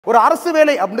ஒரு அரசு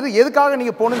வேலை அப்படின்றது எதுக்காக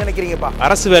நீங்க போகணும்னு நினைக்கிறீங்கப்பா?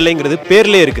 அரசு வேலைங்கிறது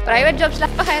பேர்லயே இருக்கு. பிரைவேட் ஜாப்ஸ்ல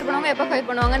எப்ப ஹையர் பண்ணுவாங்க, எப்ப ஹையர்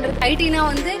பண்ணுவாங்கன்றது. ஐடினா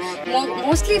வந்து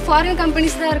மோஸ்ட்லி ஃபாரின்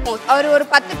கம்பெனிஸ் தான் இருக்கும். அவர் ஒரு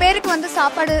 10 பேருக்கு வந்து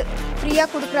சாப்பாடு ஃப்ரீயா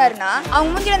கொடுக்குறாருன்னா அவங்க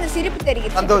மூஞ்சில அந்த சிரிப்பு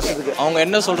தெரியுது, சந்தோஷத்துக்கு. அவங்க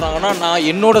என்ன சொல்றாங்கன்னா, நான்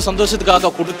என்னோட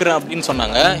சந்தோஷத்துக்காக கொடுக்குறேன் அப்படின்னு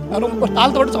சொன்னாங்க. ரொம்ப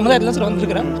தாழ்த்தோட சமுதாயத்தில் சார்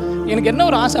வந்திருக்கிறேன். எனக்கு என்ன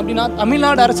ஒரு ஆசை அப்படின்னா,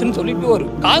 தமிழ்நாடு அரசுன்னு சொல்லிட்டு ஒரு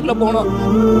கார்ல போனோம்.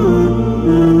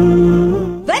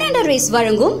 வெராண்டா ரேஸ்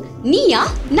வழங்கும் நீயா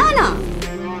நானா.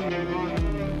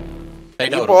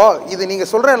 இப்போ இது நீங்க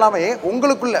சொல்ற எல்லாமே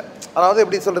உங்களுக்குள்ள, அதாவது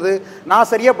எப்படி சொல்றது, நான்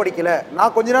சரியா படிக்கல,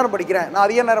 நான் கொஞ்ச நேரம் படிக்கிறேன், நான்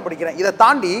அதிக நேரம் படிக்கிறேன், இதை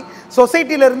தாண்டி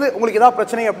சொசைட்டில இருந்து உங்களுக்கு ஏதாவது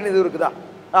பிரச்சனை அப்படின்னு இது இருக்குதா?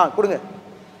 கொடுங்க.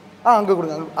 அங்க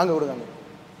கொடுங்க, அங்க கொடுங்க,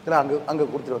 இல்ல அங்க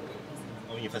அங்க கொடுத்துருவாங்க.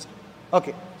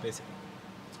 ஓகே.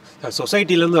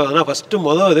 சொசைட்டில இருந்து ஃபர்ஸ்ட்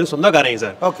முதல் சொந்தக்காரங்க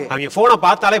சார். அவங்க போனை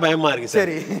பார்த்தாலே பயமா இருக்கு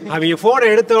சார். அவங்க போனை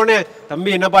எடுத்த உடனே, தம்பி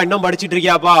என்னப்பா இன்னும் படிச்சுட்டு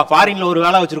இருக்கியாப்பா, ஃபாரின்ல ஒரு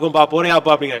வேலை வச்சிருக்கோம்ப்பா,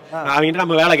 போறியாப்பா அப்படிங்க. அவங்க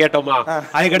நம்ம வேலை கேட்டோமா,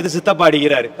 அதுக்கடுத்து சித்தப்பா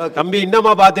அடிக்கிறாரு, தம்பி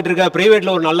இன்னமா பாத்துட்டு இருக்க,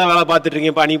 பிரைவேட்ல ஒரு நல்ல வேலை பாத்துட்டு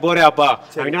இருக்கீங்கப்பா, நீ போறியாப்பா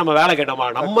அவங்க நம்ம வேலை கேட்டோமா.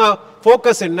 நம்ம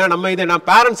போக்கஸ் என்ன, நம்ம இது நான்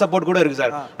பேரண்ட் சப்போர்ட் கூட இருக்கு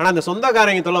சார். ஆனா அந்த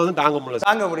சொந்தக்காரங்க தொல்லை வந்து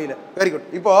தாங்க முடியல. Very good.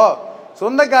 இப்போ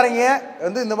சொந்தக்காரங்க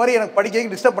வந்து இந்த மாதிரி எனக்கு படிக்க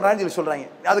டிஸ்டர்ப் பண்றாங்கன்னு சொல்லி சொல்றாங்க,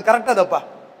 அது கரெக்டா தப்பா?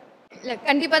 இல்ல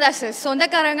கண்டிப்பா தான் சார்.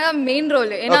 சொந்தக்காரங்க மெயின்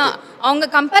ரோல். ஏன்னா அவங்க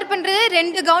கம்பேர் பண்றது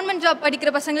 2 கவர்மெண்ட் ஜாப்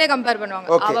படிக்கிற பசங்களே கம்பேர்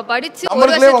பண்ணுவாங்க. அவ படிச்சு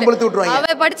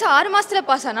 6 மாசத்துல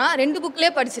பாஸ் ஆனா 2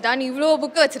 புக்லயே படிச்சுட்டா, நீ இவ்வளவு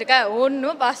புக் வச்சிருக்க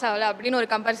ஒன்னும் பாஸ் ஆகல அப்படின்னு ஒரு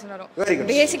கம்பேரிசன் வரும்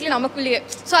பேசிக்கலி நமக்குள்ளேயே.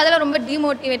 சோ அதெல்லாம் ரொம்ப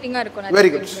டிமோட்டிவேட்டிங்கா இருக்கும்.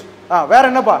 Very good. வேற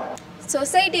என்னப்பா?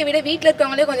 சொசைட்டியை விட வீட்டில்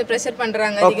இருக்கவங்களே கொஞ்சம் ப்ரெஷர்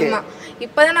பண்ணுறாங்க அதிகமாக.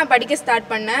 இப்போ தான் நான் படிக்க ஸ்டார்ட்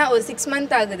பண்ணேன், ஒரு 6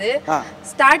 மந்த் ஆகுது.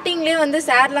 ஸ்டார்டிங்லேயே வந்து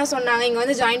சார்லாம் சொன்னாங்க, இங்கே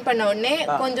வந்து ஜாயின் பண்ண உடனே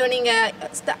கொஞ்சம்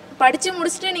நீங்கள் படித்து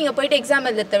முடிச்சுட்டு நீங்கள் போயிட்டு எக்ஸாம்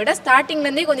எழுதுறத விட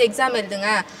ஸ்டார்டிங்லேருந்தே கொஞ்சம் எக்ஸாம் எழுதுங்க,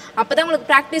 அப்போ தான் உங்களுக்கு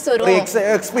ப்ராக்டிஸ் வரும்,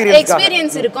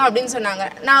 எக்ஸ்பீரியன்ஸ் இருக்கும் அப்படின்னு சொன்னாங்க.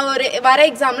 நான் ஒரு வர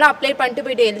எக்ஸாம்லாம் அப்ளை பண்ணிட்டு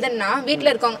போயிட்டு எழுதுனா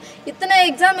வீட்டில் இருக்கவங்க, இத்தனை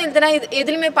எக்ஸாம் எழுதுனா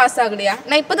எதுலையுமே பாஸ் ஆகலையா,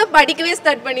 நான் இப்போ தான் படிக்கவே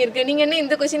ஸ்டார்ட் பண்ணியிருக்கேன், நீங்கள் என்ன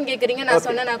இந்த கொஸ்டின் கேட்குறீங்க நான்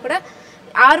சொன்னேன்னா கூட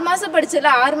 6 மாசம்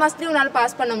படிச்சல 6 மாசத்துலயும் உன்னால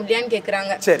பாஸ் பண்ண முடியான்னு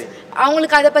கேக்குறாங்க.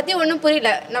 அவங்களுக்கு அதை பத்தி ஒண்ணும்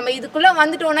புரியல. நம்ம இதுக்குள்ள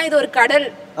வந்துட்டோம்னா இது ஒரு கடல்,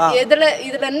 இதுல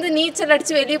இருந்து நீச்சல்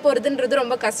அடிச்சு வெளியே போறதுன்றது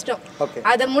ரொம்ப கஷ்டம்.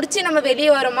 அதை முடிச்சு நம்ம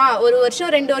வெளியே வரோமா, 1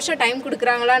 வருஷம் 2 வருஷம் டைம்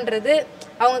கொடுக்குறாங்களான்றது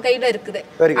அவங்க கையில இருக்குது.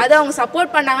 அதை அவங்க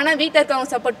சப்போர்ட் பண்ணாங்கன்னா, வீட்டுல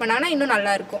இருக்கவங்க சப்போர்ட் பண்ணாங்கன்னா இன்னும்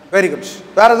நல்லா இருக்கும். Very good.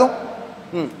 வேற எதுவும்?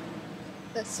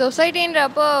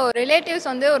 சொசைட்டின்றப்போ ரிலேட்டிவ்ஸ்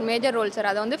வந்து ஒரு மேஜர் ரோல் சார்.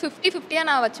 அதை வந்து 50-50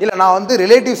 நான் வச்சு இல்ல, நான் வந்து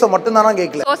ரிலேட்டிவ்ஸை மட்டும் தான்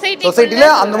கேட்கல, சொசைட்டில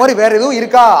அந்த மாதிரி வேற எதுவும்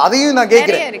இருக்கா அதையும் நான்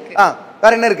கேட்கிறேன்.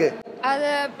 வேற என்ன இருக்கு? அது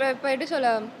இப்போ எப்படி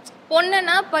சொல்ல,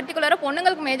 பொண்ணுன்னா பர்டிகுலரா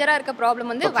பொண்ணுங்களுக்கு மேஜரா இருக்க ப்ராப்ளம்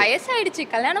வந்து வயசாயிடுச்சு,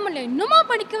 கல்யாணம் பண்ணல, இன்னுமா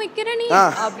படிக்க வைக்கிற நீ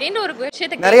அப்படின்ற ஒரு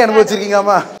விஷயத்தை நிறைய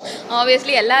அனுபவிச்சிருக்கீங்கம்மா.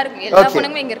 ஆப்வியஸ்லி எல்லா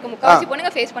பொண்ணுங்களும் இங்க இருக்க முக்காவாசி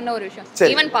பொண்ணுங்க ஃபேஸ் பண்ண ஒரு விஷயம்.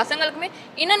 ஈவன் பசங்களுக்குமே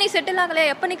இன்னும் நீ செட்டில் ஆகல,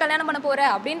 எப்ப நீ கல்யாணம் பண்ண போற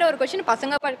அப்படின்ற ஒரு क्वेश्चन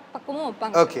பசங்க பக்கமும்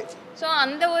வைப்பாங்க. சோ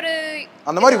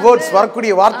அந்த மாதிரி வேர்ட்ஸ்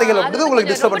வரக்கூடிய வார்த்தைகள் அப்படியே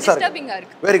உங்களுக்கு டிஸ்டர்பன்ஸா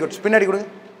இருக்கு. Very good. பின்னாடி கொடுங்க.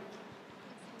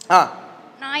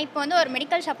 நான் இப்போ வந்து ஒரு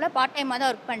மெடிக்கல் ஷாப்ல பார்ட் டைமா தான்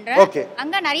ஒர்க் பண்றேன்.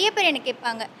 அங்க நிறைய பேர் எனக்கு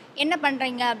கேட்பாங்க, என்ன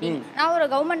பண்றீங்க அப்படின்னு. நான் ஒரு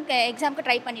கவர்மெண்ட் எக்ஸாம்க்கு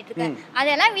ட்ரை பண்ணிட்டு இருக்கேன்.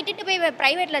 அதெல்லாம் விட்டுட்டு போய்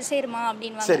பிரைவேட்ல சேருமா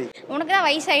அப்படின்வாங்க. உனக்கு தான்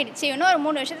வயசாயிடுச்சு, இன்னும் ஒரு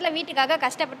 3 வருஷத்துல வீட்டுக்காக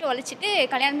கஷ்டப்பட்டு உழைச்சிட்டு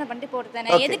கல்யாணம் பண்ணிட்டு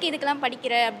போறதானே, எதுக்கு இதுக்கெல்லாம்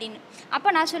படிக்கிற அப்படின்னு.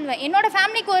 அப்ப நான் சொல்லுவேன், என்னோட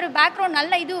ஃபேமிலிக்கு ஒரு பேக்ரவுண்ட்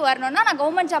நல்ல இது வரணும்னா நான்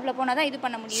கவர்மெண்ட் ஜாப்ல போனாதான் இது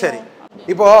பண்ண முடியும்.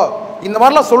 இப்போ இந்த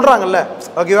மாதிரிலாம் சொல்றாங்கல்ல,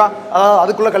 ஓகேவா, அதாவது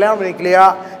அதுக்குள்ள கல்யாணம் பண்ணிக்கலையா,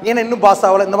 ஏன்னா இன்னும் பாஸ்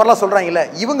ஆகல, இந்த மாதிரிலாம் சொல்றாங்கல்ல,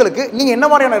 இவங்களுக்கு நீங்க என்ன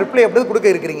மாதிரியான ரிப்ளை எப்படி கொடுக்க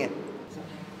இருக்கிறீங்க?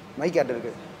 மைக் ஆட்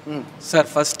இருக்கு சார்.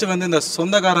 ஃபர்ஸ்ட் வந்து இந்த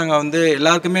சொந்தக்காரங்க வந்து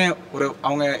எல்லாருக்குமே ஒரு,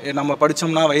 அவங்க நம்ம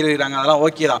படிச்சோம்னா வயிறு எறிறாங்க, அதெல்லாம்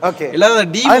ஓகே தான்.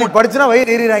 எல்லாரும் படிச்சா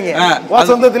வயிறு எறிறாங்க,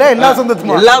 சொந்தத்துல எல்லா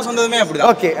சொந்தத்துமே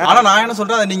அப்படிதான். ஆனா நான் என்ன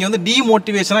சொல்றேன், அதை நீங்க வந்து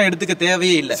டிமோட்டிவேஷனா எடுத்துக்க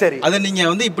தேவையே இல்லை. அதை நீங்க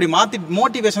வந்து இப்படி மாத்தி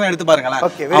மோட்டிவேஷனா எடுத்து பாருங்களேன்.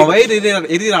 அவன் வயிறு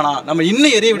எறிறானா, நம்ம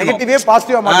இன்னும் எரிய விடணும்,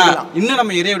 இன்னும்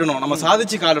நம்ம எரிய விடணும், நம்ம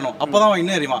சாதிச்சு காட்டணும், அப்பதான் அவன்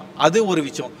இன்னும் எறிவான். அது ஒரு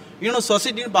விஷயம். இன்னும்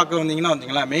சொசைட்டின்னு பார்க்க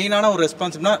வந்தீங்கன்னா மெயினான ஒரு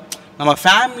ரெஸ்பான்சிபிலிட்டினா, நம்ம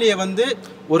ஃபேமிலியை வந்து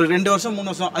ஒரு 2 வருஷம் 3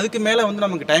 வருஷம் அதுக்கு மேலே வந்து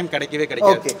நமக்கு டைம்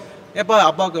கிடைக்காது. எப்போ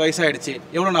அப்பாவுக்கு வயசாயிடுச்சு,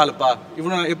 எவ்வளோ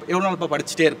நாள்ப்பா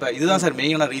படிச்சுட்டே இருப்பேன். இதுதான் சார்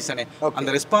மெயினான ரீசனே. அந்த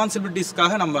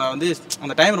ரெஸ்பான்சிபிலிட்டிஸ்க்காக நம்ம வந்து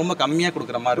அந்த டைம் ரொம்ப கம்மியாக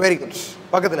கொடுக்குற மாதிரி. Very good.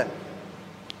 பக்கத்தில்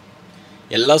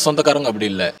எல்லா சொந்தக்காரங்க அப்படி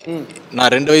இல்லை.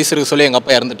 நான் 2 வயசு இருக்க சொல்லி எங்கள்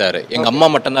அப்பா இறந்துட்டாரு, எங்கள் அம்மா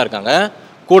மட்டும்தான் இருக்காங்க,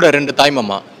 கூட 2 தாய்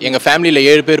மாமா. எங்கள் ஃபேமிலியில்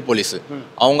 7 பேர் போலீஸு.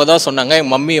 அவங்க தான் சொன்னாங்க,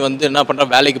 எங்கள் மம்மி வந்து என்ன பண்ணுற,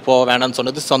 வேலைக்கு போக வேணாம்னு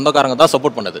சொன்னது சொந்தக்காரங்க தான்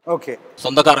சப்போர்ட் பண்ணது.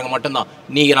 சொந்தக்காரங்க மட்டும்தான்.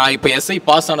 நான் இப்போ எஸ்ஐ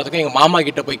பாஸ் ஆனதுக்கும் எங்கள் மாமா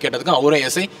கிட்ட போய் கேட்டதுக்கும் அவரும்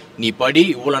எஸ்ஐ, நீ படி,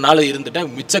 இவ்வளோ நாள் இருந்துட்ட,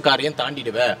 மிச்ச காரியம்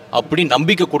தாண்டிடுவ அப்படி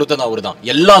நம்பிக்கை கொடுத்தது அவர் தான்.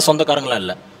 எல்லா சொந்தக்காரங்களும்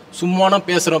இல்லை, சும்மானா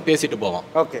பேசிட்டு போவோம்.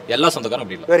 எல்லா சொந்தக்காரும்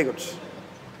அப்படி இல்லை. Very good.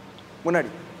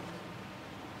 முன்னாடி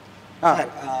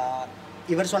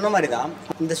இவர் சொன்ன மாதிரி தான்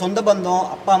இந்த சொந்த பந்தம்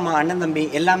அப்பா அம்மா அண்ணன் தம்பி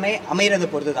எல்லாமே அமைகிறத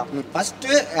பொறுத்து தான். ஃபஸ்ட்டு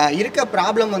இருக்க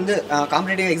ப்ராப்ளம் வந்து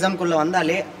காம்படிட்டிவ் எக்ஸாம்குள்ளே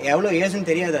வந்தாலே எவ்வளோ ஏஜ்னு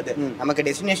தெரியாது, அது நமக்கு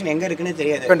டெஸ்டினேஷன் எங்கே இருக்குன்னு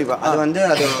தெரியாது. அது வந்து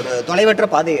அது ஒரு தொலைவற்ற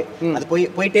பாதை, அது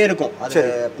போயிட்டே இருக்கும், அது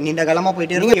நீண்ட காலமாக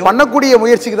போயிட்டே இருக்கும். பண்ணக்கூடிய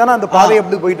முயற்சிக்கு தானே அந்த பாதை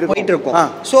எப்படி போயிட்டு இருக்கும்.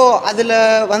 ஸோ அதில்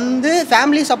வந்து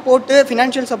ஃபேமிலி சப்போர்ட்டு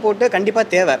ஃபினான்ஷியல் சப்போர்ட்டு கண்டிப்பாக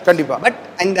தேவை. பட்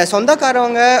இந்த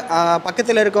சொந்தக்காரவங்க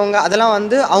பக்கத்தில் இருக்கவங்க அதெல்லாம்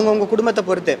வந்து அவங்கவுங்க குடும்பத்தை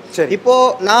பொறுத்து. இப்போ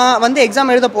நான் வந்து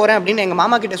எக்ஸாம் எழுத போறேன் அப்படின்னு எங்க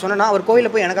மாமா கிட்ட சொன்னா அவர்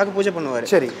கோயில போய் எனக்காக பூஜை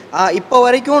பண்ணுவாரு. இப்போ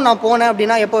வரைக்கும் நான் போனேன்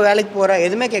அப்படின்னா எப்போ வேலைக்கு போறேன்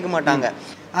எதுவுமே கேட்க மாட்டாங்க.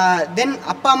 தென்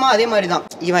அப்பா அம்மா அதே மாதிரி தான்,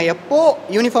 இவன் எப்போ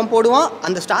யூனிஃபார்ம் போடுவான்,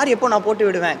 அந்த ஸ்டார் எப்போ நான் போட்டு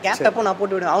விடுவேன், கேப் எப்போ நான்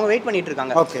போட்டு விடுவேன், அவங்க வெயிட் பண்ணிட்டு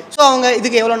இருக்காங்க. ஸோ அவங்க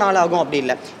இதுக்கு எவ்வளோ நாள் ஆகும் அப்படி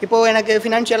இல்லை. இப்போ எனக்கு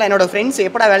ஃபினான்ஷியலாக என்னோட ஃப்ரெண்ட்ஸ்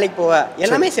எப்படா வேலைக்கு போவ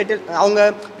எல்லாமே செட்டில்,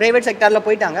 அவங்க ப்ரைவேட் செக்டரில்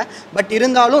போயிட்டாங்க. பட்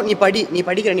இருந்தாலும் நீ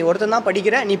படிக்கிற, நீ ஒருத்தன் தான்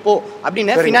படிக்கிற, நீ போ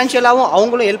அப்படின்னு ஃபினான்ஷியலாகவும்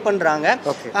அவங்களும் ஹெல்ப் பண்ணுறாங்க.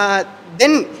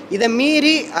 தென் இதை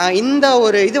மீறி இந்த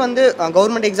ஒரு இது வந்து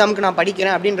கவர்மெண்ட் எக்ஸாமுக்கு நான்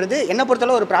படிக்கிறேன் அப்படின்றது என்னை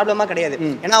பொறுத்தளவு ஒரு ப்ராப்ளமாக கிடையாது.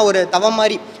 ஏன்னா ஒரு தவம்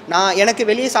மாதிரி, நான் எனக்கு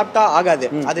வெளியே சாப்பிட்டா ஆகாது,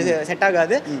 அது செட்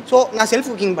ஆகாது. ஸோ நான் செல்ஃப்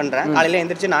குக்கிங் பண்ணுறேன், காலையில்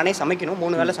எழுந்திரிச்சு நானே சமைக்கணும்,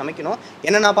 3 வேளை சமைக்கணும்,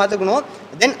 என்ன நான் பார்த்துக்கணும்.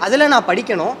 தென் அதில் நான்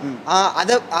படிக்கணும்,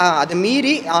 அதை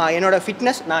மீறி என்னோட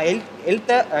ஃபிட்னஸ், நான்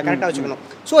ஹெல்த்தை கரெக்டாக வச்சுக்கணும்.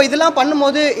 ஸோ இதெல்லாம்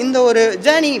பண்ணும்போது இந்த ஒரு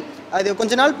ஜேர்னி அது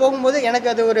கொஞ்ச நாள் போகும்போது எனக்கு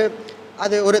அது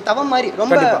ஒரு தவம் மாதிரி,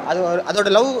 ரொம்ப அதோட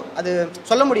லவ் அது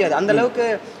சொல்ல முடியாது, அந்த அளவுக்கு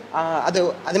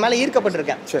அது மேலே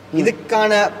ஈர்க்கப்பட்டிருக்கேன்.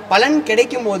 இதுக்கான பலன்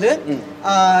கிடைக்கும் போது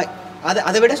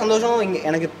அதை விட சந்தோஷம் இங்கே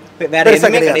எனக்கு வேற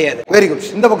எதுவுமே கிடையாது. Very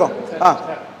good. இந்த பக்கம்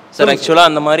சார்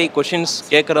ஆக்சுவலாக அந்த மாதிரி கொஷின்ஸ்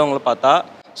கேட்குறவங்கள பார்த்தா,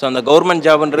 ஸோ அந்த கவர்மெண்ட்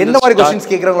ஜாப்ன்றது எந்த மாதிரி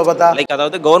கொஸ்டின்ஸ் கேட்குறவங்கள பார்த்தா, லைக்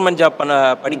அதாவது கவர்மெண்ட் ஜாப்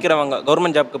படிக்கிறவங்க,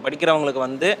 கவர்மெண்ட் ஜாப்க்கு படிக்கிறவங்களுக்கு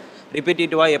வந்து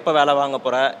ரிப்பீட்டேட்டிவாக எப்போ வேலை வாங்க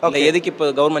போகிற, இல்லை எதுக்கு இப்போ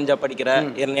கவர்மெண்ட் ஜாப் படிக்கிற,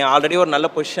 நீ ஆல்ரெடி ஒரு நல்ல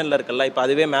பொசிஷனில் இருக்குல்ல, இப்போ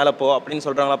அதுவே மேலே போ அப்படின்னு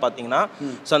சொல்கிறாங்களா பார்த்தீங்கன்னா,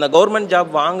 ஸோ அந்த கவர்மெண்ட் ஜாப்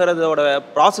வாங்குறதோட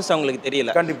ப்ராசஸ் அவங்களுக்கு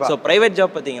தெரியல. ஸோ ப்ரைவேட்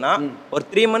ஜாப் பார்த்தீங்கன்னா ஒரு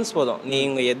 3 months போதும்,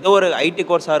 நீங்கள் எதோ ஒரு ஐடி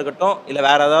கோர்ஸாக இருக்கட்டும் இல்லை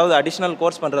வேறு ஏதாவது அடிஷ்னல்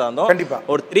கோர்ஸ் பண்ணுறதா இருந்தோம்,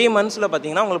 ஒரு 3 monthsல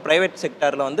பார்த்தீங்கன்னா உங்களுக்கு ப்ரைவேட்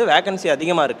செக்டரில் வந்து வேகன்சி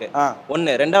அதிகமாக இருக்குது.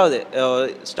 ஒன்று. ரெண்டாவது,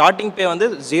 ஸ்டார்டிங் பே வந்து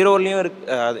 0லையும் இருக்கு,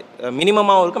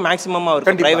 மினிமமாகவும் இருக்குது, மேக்ஸிமமாக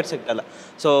இருக்குது ப்ரைவேட் செக்டரில்.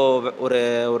 ஸோ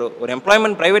ஒரு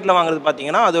எம்ப்ளாய்மெண்ட் ப்ரைவேட்டில் வாங்குறது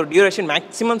பார்த்தீங்கன்னா அது ஒரு டியூரேஷன்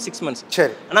மேக்ஸிமம் 6 months.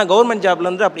 ஆனால் கவர்மெண்ட் ஜாப்ல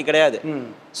இருந்து அப்படி கிடையாது.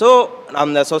 ஸோ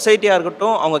அந்த சொசைட்டியாக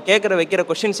இருக்கட்டும், அவங்க வைக்கிற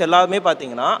கொஸ்டின்ஸ் எல்லாமே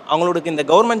பார்த்தீங்கன்னா அவங்களுக்கு இந்த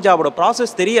கவர்மெண்ட் ஜாபோட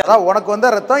ப்ராசஸ் தெரியாது. உனக்கு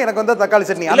வந்து ரத்தம், எனக்கு வந்து தக்காளி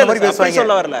சட்னி, அந்த மாதிரி பேசுவாங்க.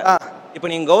 சொல்ல வரல. இப்போ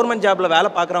நீங்கள் கவர்மெண்ட் ஜாப்ல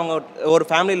வேலை பார்க்குறவங்க ஒரு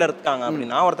ஃபேமிலியில் இருக்காங்க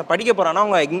அப்படின்னா, ஒருத்தர் படிக்க போறான்னா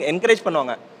அவங்க என்கரேஜ்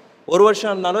பண்ணுவாங்க. 1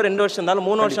 வருஷம் இருந்தாலும் 2 வருஷம் இருந்தாலும்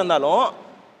 3 வருஷம் இருந்தாலும்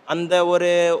அந்த ஒரு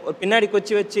பின்னாடி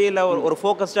வச்சு இல்லை ஒரு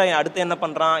ஃபோக்கஸ்டாக அடுத்து என்ன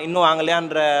பண்ணுறான் இன்னும்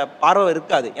வாங்கலையான்ற பார்வை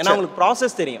இருக்காது. ஏன்னா அவங்களுக்கு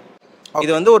ப்ராசஸ் தெரியும்.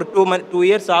 இது வந்து ஒரு 2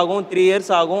 years ஆகும், 3 years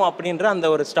ஆகும் அப்படின்ற அந்த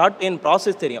ஒரு ஸ்டார்ட் எண்ட்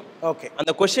ப்ராசஸ் தெரியும்.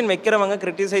 அந்த கொஸ்டின் வைக்கிறவங்க,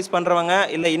 கிரிட்டிசைஸ் பண்ணுறவங்க,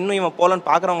 இல்லை இன்னும் இவன் போலன்னு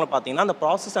பார்க்குறவங்கள பார்த்தீங்கன்னா அந்த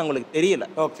ப்ராசஸ் அவங்களுக்கு தெரியல.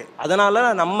 அதனால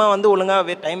நம்ம வந்து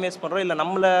ஒழுங்காக டைம் வேஸ்ட் பண்ணுறோம், இல்லை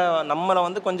நம்மளை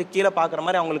வந்து கொஞ்சம் கீழே பார்க்குற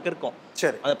மாதிரி அவங்களுக்கு இருக்கும்.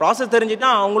 அந்த ப்ராசஸ்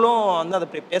தெரிஞ்சுட்டா அவங்களும் வந்து அதை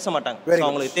பேச மாட்டாங்க,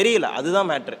 அவங்களுக்கு தெரியல, அதுதான்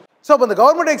மேட்ரு. ஸோ அப்போ இந்த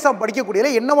கவர்மெண்ட் எக்ஸாம் படிக்கக்கூடிய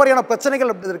என்ன மாதிரியான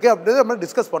பிரச்சனைகள் அப்படி இருக்குது அப்படின்றத நம்ம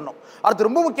டிஸ்கஸ் பண்ணோம். அடுத்து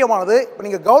ரொம்ப முக்கியமானது, இப்போ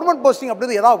நீங்கள் கவர்மெண்ட் போஸ்டிங்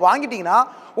அப்படிது ஏதாவது வாங்கிட்டீங்கன்னா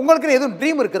உங்களுக்கு எதுவும்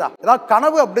ட்ரீம் இருக்குதா, ஏதாவது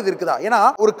கனவு அப்படிது இருக்குதா? ஏன்னா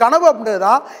ஒரு கனவு அப்படின்றது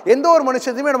தான் எந்த ஒரு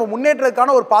மனுஷத்தையுமே நம்ம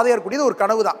முன்னேற்றத்துக்கான ஒரு பாதையாக இருக்கக்கூடியது ஒரு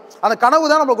கனவு தான். அந்த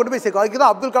கனவு தான் நம்ம கொண்டு போய் சேர்க்கும். அதுக்கு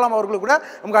தான் அப்துல் கலாம் அவர்கள் கூட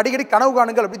நமக்கு அடிக்கடி கனவு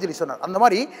காணுங்கள் அப்படின்னு சொல்லி சொன்னார். அந்த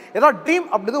மாதிரி ஏதாவது ட்ரீம்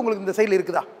அப்படிது உங்களுக்கு இந்த சைடில்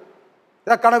இருக்குதா,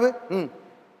 ஏதாவது கனவு?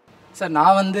 சார்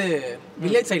நான் வந்து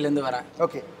வில்லேஜ் சைட்லேருந்து வரேன்.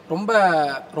 ரொம்ப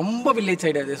ரொம்ப வில்லேஜ்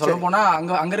சைடு. அது சொல்ல போனால்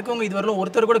அங்கே இருக்கவங்க இதுவரையிலும்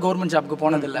ஒருத்தர் கூட கவர்மெண்ட் ஜாப்க்கு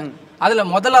போனதில்லை. அதில்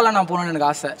முதலாலாம் நான் போகணுன்னு எனக்கு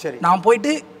ஆசை. நான்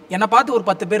போயிட்டு என்னை பார்த்து ஒரு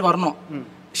 10 பேர் வரணும்.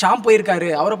 ஷாம் போயிருக்காரு,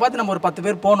 அவரை பார்த்து நம்ம ஒரு 10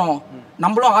 பேர் போனோம்,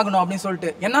 நம்மளும் ஆகணும் அப்படின்னு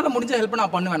சொல்லிட்டு என்னால் முடிஞ்ச ஹெல்ப்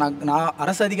நான் பண்ணுவேன். நான்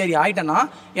அரசு அதிகாரி ஆகிட்டேன்னா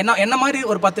என்ன மாதிரி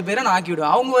ஒரு 10 பேரை நான் ஆக்கி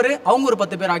விடுவேன். அவங்க ஒரு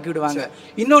 10 பேர் ஆக்கி விடுவாங்க.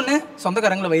 இன்னொன்று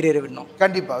சொந்தக்காரங்களை வயிறு ஏறி விடணும்.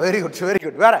 கண்டிப்பாக. Very good, very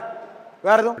good.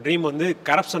 வேற எதுவும் ட்ரீம் வந்து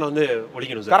கரப்ஷனை வந்து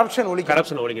ஒழிக்கணும் சார். கரப்ஷன்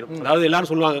ஒழிக்கணும். அதாவது எல்லாரும்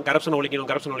சொல்லுவாங்க கரப்ஷன்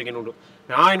ஒழிக்கணும்.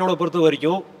 நான் என்னோட பொறுத்த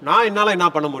வரைக்கும் நான் என்னால என்ன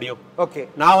பண்ண முடியும்,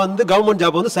 நான் வந்து கவர்மெண்ட்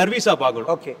ஜாப் வந்து சர்வீஸா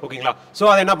பார்க்கணும். ஓகேங்களா? சோ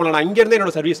அதை என்ன பண்ணலாம், இங்க இருந்து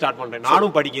என்னோட சர்வீஸ் ஸ்டார்ட் பண்றேன்.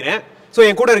 நானும் படிக்கிறேன். சோ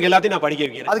என் கூட இருக்க எல்லாத்தையும் நான் படிக்க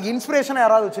வைக்கிறேன். அதுக்கு இன்ஸ்பிரேஷன்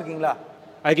யாராவது வச்சிருக்கீங்களா?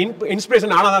 அதுக்கு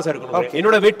இன்ஸ்பிரேஷன் நானா தான் சார் இருக்கணும்.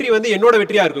 என்னோட வெற்றி வந்து என்னோட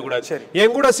வெற்றியா இருக்க கூடாது.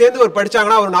 என் கூட சேர்ந்து ஒரு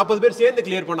படிச்சாங்கன்னா ஒரு 40 பேர் சேர்ந்து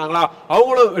கிளியர் பண்ணாங்களா,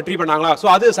 அவங்களும் வெற்றி பண்ணாங்களா,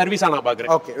 சோ அது சர்வீஸா நான்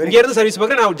பாக்குறேன். இங்க இருந்து சர்வீஸ்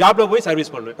பாக்குறேன், நான் ஜாப்ல போய்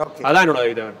சர்வீஸ் பண்ணுவேன். அதான் என்னோட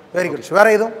இது. Very good. வேற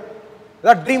எதுவும்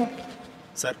ஏதாவது ட்ரீம்?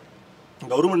 சார்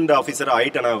கவர்மெண்ட் ஆஃபீஸர்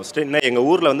ஆகிட்டேன். ஃபஸ்ட்டு என்ன எங்கள்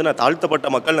ஊரில் வந்து நான் தாழ்த்தப்பட்ட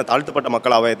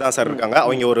மக்களாகவே தான் சார் இருக்காங்க.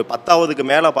 அவங்க ஒரு 10ஆவதுக்கு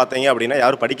மேலே பார்த்தீங்க அப்படின்னா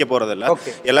யாரும் படிக்க போகிறதில்ல.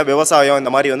 எல்லாம் விவசாயம்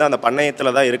இந்த மாதிரி வந்து அந்த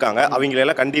பண்ணையத்தில் தான் இருக்காங்க.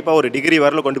 அவங்களெல்லாம் கண்டிப்பாக ஒரு டிகிரி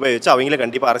வரல கொண்டு போய் வச்சு அவங்களே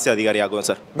கண்டிப்பாக அரசு அதிகாரி ஆகும்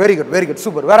sir. Very good, very good,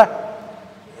 super. வேற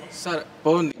சார்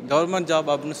இப்போ கவர்மெண்ட்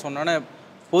ஜாப் அப்படின்னு சொன்னோன்னே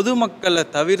பொதுமக்களை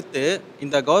தவிர்த்து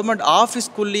இந்த கவர்மெண்ட்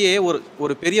ஆஃபீஸ்க்குள்ளேயே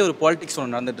ஒரு பெரிய ஒரு பாலிடிக்ஸ்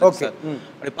ஒன்று நடந்துட்டு இருக்கு சார்.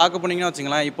 அப்படி பார்க்க போனீங்கன்னா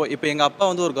வச்சுங்களேன், இப்போ எங்கள் அப்பா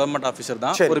வந்து ஒரு கவர்மெண்ட் ஆஃபீஸர்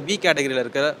தான், ஒரு பி கேட்டகரியில்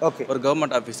இருக்கிற ஒரு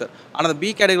கவர்மெண்ட் ஆஃபீஸர். ஆனால் அந்த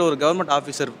பி கேட்டகரியில் ஒரு கவர்மெண்ட்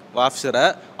ஆஃபீஸரை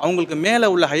அவங்களுக்கு மேலே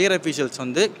உள்ள ஹையர் அஃபீஷியல்ஸ்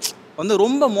வந்து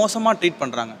ரொம்ப மோசமாக ட்ரீட்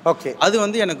பண்ணுறாங்க. அது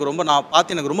வந்து எனக்கு நான்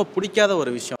பார்த்து எனக்கு ரொம்ப பிடிக்காத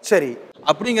ஒரு விஷயம். சரி,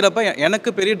 அப்படிங்கிறப்ப எனக்கு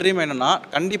பெரிய ட்ரீம் என்னன்னா,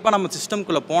 கண்டிப்பாக நம்ம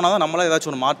சிஸ்டம்குள்ளே போனால் தான் நம்மளால்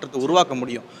ஏதாச்சும் ஒரு மாற்றத்தை உருவாக்க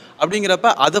முடியும்.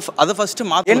 அப்படிங்கிறப்ப அதை ஃபர்ஸ்ட்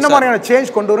மாற்ற என்ன மாதிரியான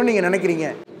சேஞ்ச் கொண்டு வரும் நீங்கள் நினைக்கிறீங்க?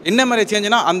 என்ன மாதிரி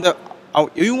சேஞ்சுனா,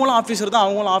 இவங்களும் ஆஃபீஸர் தான்,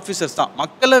 அவங்களும் ஆஃபீஸர்ஸ் தான்.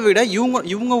 மக்களை விட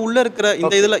இவங்க உள்ளே இருக்கிற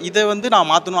இதை வந்து நான்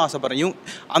மாற்றணும்னு ஆசைப்பட்றேன்.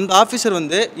 அந்த ஆஃபீஸர்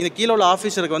வந்து இந்த கீழே உள்ள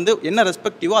ஆஃபீஸருக்கு வந்து என்ன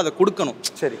ரெஸ்பெக்டிவோ அதை கொடுக்கணும்.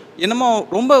 சரி, என்னமோ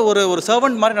ரொம்ப ஒரு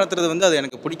சர்வெண்ட் மாதிரி நடத்துறது வந்து அது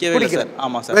எனக்கு பிடிக்கவே இல்லை சார்.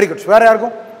 ஆமாம் சார். Very good. வேறு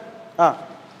யாருக்கும்?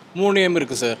 3 எய்ம்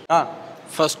இருக்குது சார்.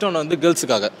 ஃபர்ஸ்ட் ஒன்று வந்து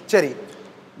கேர்ள்ஸுக்காக. சரி,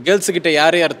 கேர்ள்ஸுக்கிட்ட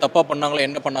யார் யார் தப்பாக பண்ணாங்களோ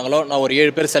என்ன பண்ணாங்களோ நான் ஒரு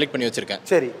 7 பேர் செலக்ட் பண்ணி வச்சுருக்கேன்.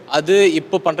 சரி, அது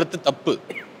இப்போ பண்ணுறது தப்பு.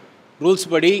 ரூல்ஸ்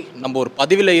படி நம்ம ஒரு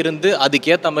பதவியில் இருந்து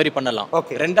அதுக்கேற்ற மாதிரி பண்ணலாம்.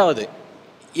 ரெண்டாவது,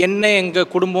 என்ன எங்கள்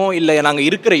குடும்பம் இல்லை நாங்கள்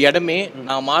இருக்கிற இடமே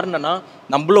நான் மாறினேன்னா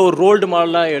நம்மள ஒரு ரோல்டு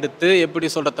மாடலாக எடுத்து எப்படி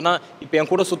சொல்கிறதுனா, இப்போ என்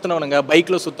கூட சுற்றினவனுங்க,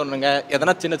 பைக்கில் சுற்றினவனுங்க,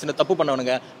 எதனா சின்ன சின்ன தப்பு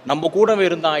பண்ணவனுங்க நம்ம கூட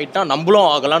இருந்தால் ஆகிட்டா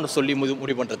நம்மளும் ஆகலான்னு சொல்லி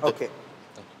முடிவு பண்ணுறது. Okay,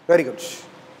 very good.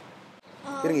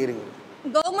 இருங்க.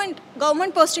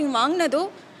 கவர்மெண்ட் போஸ்டிங்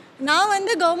வாங்கினதும் நான்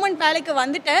வந்து கவர்மெண்ட் வேலைக்கு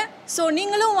வந்துட்டேன். ஸோ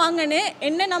நீங்களும் வாங்கன்னு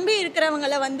என்னை நம்பி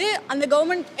இருக்கிறவங்கள வந்து அந்த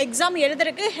கவர்மெண்ட் எக்ஸாம்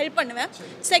எழுதுறதுக்கு ஹெல்ப் பண்ணுவேன்.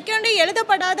 செகண்டு,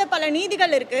 எழுதப்படாத பல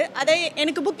நீதிகள் இருக்குது, அதை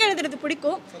எனக்கு புக் எழுதுறது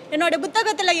பிடிக்கும். என்னோட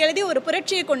புத்தகத்தில் எழுதி ஒரு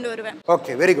புரட்சியை கொண்டு வருவேன்.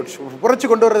 Okay, very good. புரட்சி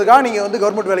கொண்டு வர்றதுக்காக நீங்கள் வந்து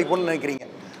கவர்மெண்ட் வேலைக்கு போகணும்னு நினைக்கிறீங்க.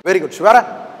 Very good. வேற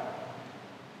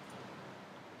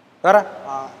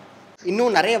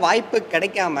இன்னும் நிறைய வாய்ப்பு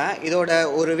கிடைக்காம இதோட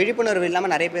ஒரு விழிப்புணர்வு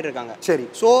இல்லாமல் நிறைய பேர் இருக்காங்க. சரி,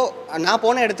 ஸோ நான்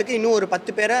போன இடத்துக்கு இன்னும் ஒரு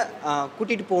 10 பேரை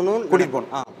கூட்டிகிட்டு போகணும்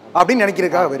அப்படின்னு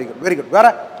நினைக்கிறதுக்காக. Very good, very good.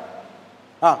 வேற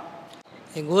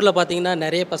எங்கள் ஊரில் பார்த்தீங்கன்னா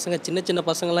நிறைய பசங்க, சின்ன சின்ன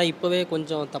பசங்கள்லாம் இப்போவே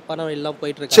கொஞ்சம் தப்பான வழியெல்லாம்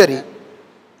போயிட்டுருக்காங்க. சரி,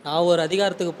 நான் ஒரு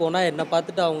அதிகாரத்துக்கு போனால் என்னை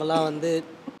பார்த்துட்டு அவங்களாம் வந்து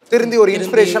திருந்தி ஒரு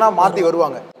இன்ஸ்பிரேஷனாக மாற்றி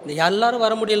வருவாங்க. எல்லாரும்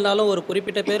வர முடியலனாலும் ஒரு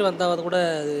குறிப்பிட்ட பேர் வந்தால் கூட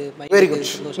அது வெரி குட்.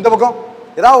 இந்த பக்கம்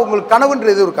ஏதாவது உங்களுக்கு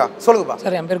கனவுன்ற இது இருக்கா? சொல்லுங்கப்பா.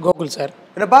 சார், என் பேர் கோகுல் சார்.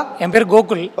 என்னப்பா? என் பேர்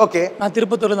கோகுல். ஓகே. நான்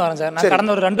திருப்பத்தூர்லேருந்து வரேன் சார். நான்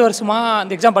கடந்த ஒரு 2 வருஷமா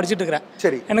அந்த எக்ஸாம் படிச்சுட்டு இருக்கிறேன்.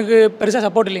 சரி. எனக்கு பெருசாக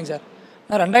சப்போர்ட் இல்லைங்க சார்.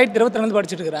 நான் 2022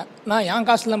 படிச்சுட்டு இருக்கிறேன். நான் என்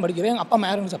காசுல தான் படிக்கிறேன். எங்கள் அப்பா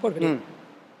அம்மா யாரும் சப்போர்ட் கிடையாது.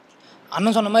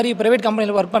 அண்ணன் சொன்ன மாதிரி ப்ரைவேட்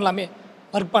கம்பெனியில் ஒர்க் பண்ணலாமே,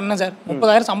 ஒர்க் பண்ணேன் சார்.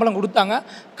 30,000 சம்பளம் கொடுத்தாங்க.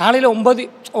 காலையில்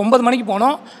 9 மணிக்கு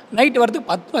போனோம், நைட்டு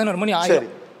வரதுக்கு 10-11 மணி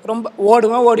ஆயிடும். ரொம்ப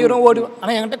ஓடுவேன்.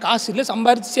 ஆனால் என்கிட்ட காசு இல்லை,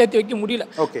 சம்பாரிச்சு சேர்த்து வைக்க முடியல.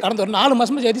 கடந்த ஒரு 4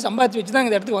 மாசமா சேர்த்து சம்பாரிச்சு வச்சு தான்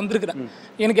இந்த இடத்துக்கு வந்திருக்கிறேன்.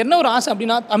 எனக்கு என்ன ஒரு ஆசை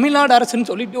அப்படின்னா, தமிழ்நாடு அரசுன்னு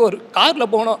சொல்லிட்டு ஒரு காரில்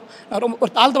போகணும். நான் ரொம்ப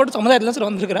ஒரு தாழ்த்தப்பட்ட சமுதாயத்தில் சார்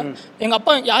வந்திருக்கிறேன். எங்கள்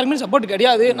அப்பா யாருமே சப்போர்ட்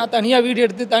கிடையாது. நான் தனியாக வீடு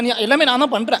எடுத்து தனியாக எல்லாமே நான்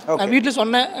தான் பண்ணுறேன். நான் வீட்டில்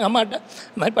சொன்னேன் எங்கள் அம்மாட்ட,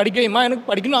 இந்த மாதிரி படிக்க வைமா, எனக்கு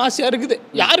படிக்கணும்னு ஆசையாக இருக்குது.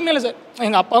 யாருமே இல்லை சார்.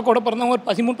 எங்கள் அப்பா கூட பிறந்தவங்க ஒரு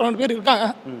 13-12 பேர் இருக்காங்க.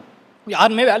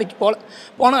 யாருமே வேலைக்கு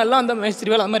போனால் எல்லாம் அந்த மேஸ்திரி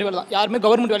வேலை அந்த மாதிரி வேலை தான். யாருமே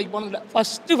கவர்மெண்ட் வேலைக்கு போனதில்லை.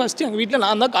 ஃபஸ்ட்டு எங்கள் வீட்டில்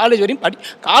நான் தான் காலேஜ் வரையும்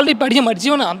காலேஜ் படிக்க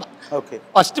மடிச்சவன் நான் தான். ஓகே.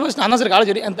 ஃபஸ்ட்டு நான் தான் சார்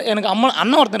காலேஜ் வரையும். எனக்கு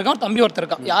அண்ணன் ஒருத்தர் இருக்கான், தம்பி ஒருத்தர்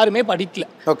இருக்கான். யாருமே படிக்கல.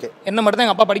 ஓகே. என்ன மட்டும் தான்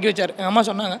எங்கள் அப்பா படிக்க வச்சார். எங்கள் அம்மா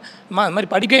சொன்னாங்க, அம்மா இந்த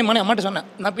மாதிரி படிக்க வைமான்னு அம்மாட்ட சொன்னேன்.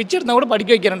 நான் பிச்சை இருந்தால் கூட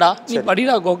படிக்க வைக்கிறேன்டா, நீ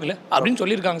படிடா கோகுல் அப்படின்னு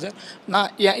சொல்லியிருக்காங்க சார். நான்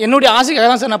என்னுடைய ஆசைக்காக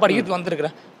தான் சார் நான் படிக்கிறதுக்கு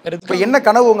வந்திருக்கிறேன். இப்போ என்ன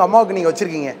கனவு உங்கள் அம்மாவுக்கு நீங்கள்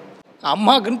வச்சுருக்கீங்க?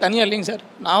 அம்மாவுக்குன்னு தனியாக இல்லைங்க சார்.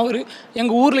 நான்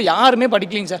எங்கள் ஊரில் யாருமே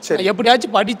படிக்கலைங்க சார்.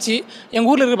 எப்படியாச்சும் படித்து எங்கள்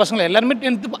ஊரில் இருக்கிற பசங்களை எல்லாருமே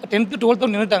 10th 12th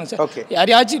நின்றுட்டாங்க சார்.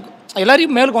 யாரையாச்சும்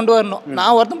எல்லாரையும் மேலே கொண்டு வரணும்.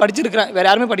 நான் ஒருத்தன் படிச்சிருக்கிறேன், வேறு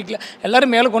யாருமே படிக்கல.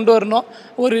 எல்லாரும் மேலே கொண்டு வரணும்.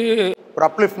 ஒரு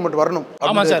அப்லிஃப்ட்மெண்ட் வரணும்.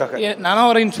 ஆமாம் சார், நானும்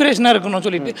ஒரு இன்ஸ்பிரேஷனாக இருக்கணும்னு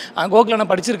சொல்லிட்டு கோகுல்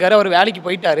நான் படிச்சிருக்காரு, அவர் வேலைக்கு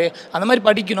போயிட்டாரு. அந்த மாதிரி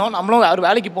படிக்கணும், நம்மளும் அவர்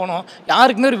வேலைக்கு போகணும்.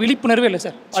 யாருக்குமே ஒரு விழிப்புணர்வே இல்லை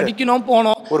சார். படிக்கணும்,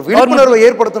 போகணும், ஒரு விழிப்புணர்வை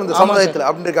ஏற்படுத்தணும் இந்த சமுதாயத்தில்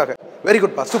அப்படின்றக்காக. Very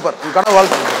குட்பா, super. உங்களுக்கான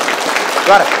வாழ்த்து.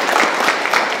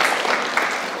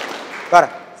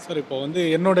 சார், இப்போ வந்து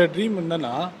என்னோட ட்ரீம்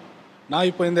என்னன்னா, நான்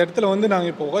இப்போ இந்த இடத்துல வந்து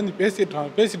நாங்கள் இப்போ உட்காந்து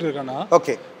பேசிட்டு இருக்கேன்னா,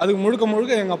 ஓகே, அதுக்கு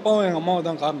முழுக்க எங்கள் அப்பாவும் எங்கள் அம்மாவும்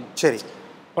தான் காரணம். சரி.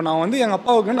 இப்போ நான் வந்து எங்கள்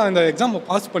அப்பாவுக்கு நான் இந்த எக்ஸாமை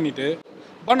பாஸ் பண்ணிவிட்டு,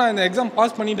 அப்போ நான் இந்த எக்ஸாம்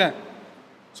பாஸ் பண்ணிட்டேன்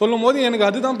சொல்லும் போது எனக்கு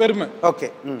அதுதான் பெருமை. ஓகே.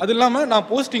 அது இல்லாமல் நான்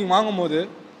போஸ்டிங் வாங்கும் போது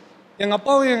எங்கள்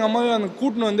அப்பாவும் எங்கள் அம்மாவும் அந்த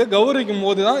கூட்டின்னு வந்து கௌரவிக்கும்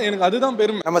போது தான் எனக்கு அதுதான்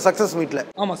பெருமை. நம்ம சக்ஸஸ் மீட்டில்.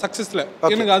 ஆமாம், சக்ஸஸில்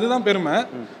எனக்கு அதுதான் பெருமை.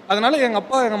 அதனால எங்கள்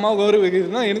அப்பா எங்கள் அம்மா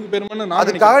கௌரவிக்கிறது தான் எனக்கு பெருமைன்னு நான்.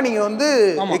 அதுக்காக நீங்கள் வந்து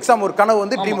எக்ஸாம் ஒரு கனவு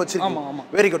வந்து ட்ரீம் வச்சுருக்கீங்க. ஆமாம்.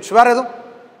 Very good. வேறு எதுவும்?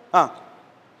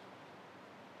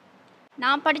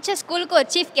 நான் படித்த ஸ்கூலுக்கு ஒரு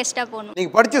சீஃப் கெஸ்ட்டாக போகணும்.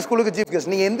 நீங்கள் படித்த ஸ்கூலுக்கு சீஃப்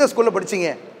கெஸ்ட். நீங்கள் எந்த ஸ்கூலில் படிச்சீங்க?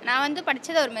 நான் வந்து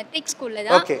படித்தது ஒரு மெட்ரிக் ஸ்கூலில்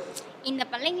தான். ஓகே. இந்த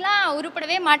பிள்ளைங்களாம்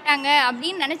உருப்படவே மாட்டாங்க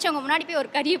அப்படின்னு நினைச்சவங்க முன்னாடி போய் ஒரு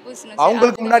கரியை பூசணும்.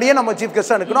 அவங்களுக்கு முன்னாடியே நம்ம சீஃப்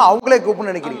கெஸ்ட்டாக நிற்கணும், அவங்களே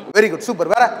கூப்பிடணும்னு நினைக்கிறீங்க. Very good, super.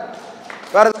 வேற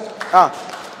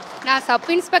நான் சப்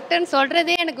இன்ஸ்பெக்டர்னு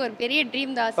சொல்றதே எனக்கு ஒரு பெரிய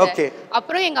ட்ரீம் தான் சார்.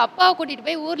 அப்புறம் எங்க அப்பாவை கூட்டிட்டு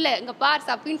போய் ஊர்ல இங்க பார்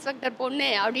சப் இன்ஸ்பெக்டர் பொண்ணு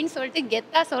அப்படின்னு சொல்லிட்டு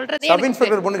கெத்தா சொல்றதே சப்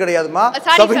இன்ஸ்பெக்டர் பொண்ணு கிடையாதுமா,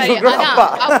 சப் இன்ஸ்பெக்டர்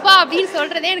அப்பா அப்படின்னு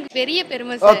சொல்றதே எனக்கு பெரிய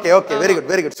பெருமை sir. Okay okay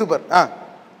very good super.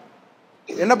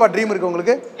 என்னப்பா ட்ரீம் இருக்கு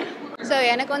உங்களுக்கு? சார்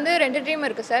எனக்கு வந்து 2 ட்ரீம்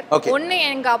இருக்கு சார். ஒன்னு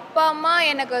எங்க அப்பா அம்மா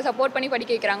எனக்கு சப்போர்ட் பண்ணி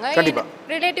படிக்க வைக்கிறாங்க.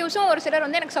 ரிலேட்டிவ்ஸும் ஒரு சிலர்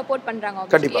வந்து எனக்கு சப்போர்ட் பண்றாங்க.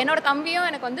 என்னோட தம்பியும்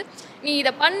எனக்கு வந்து நீ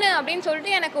இதை பண்ணு அப்படின்னு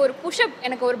சொல்லிட்டு எனக்கு ஒரு புஷ்அப்,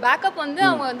 எனக்கு ஒரு பேக்கப் வந்து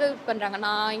அவங்க வந்து பண்றாங்க.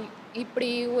 நான்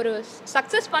இப்படி ஒரு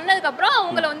சக்சஸ் பண்ணதுக்கு அப்புறம்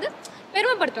அவங்கள வந்து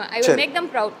பெருமைப்படுத்துவேன். I will make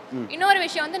them proud. இன்னொரு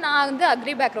விஷயம் வந்து நான் வந்து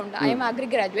agri background, I am agri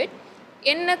graduate.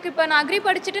 எனக்கு இப்போ நான் அக்ரி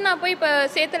படிச்சுட்டு நான் போய் இப்போ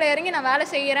சேத்துல இறங்கி நான் வேலை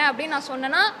செய்கிறேன் அப்படின்னு நான்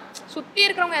சொன்னேன்னா சுற்றி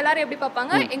இருக்கிறவங்க எல்லாரும் எப்படி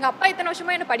பார்ப்பாங்க, எங்கள் அப்பா இத்தனை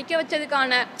வருஷமாக என்னை படிக்க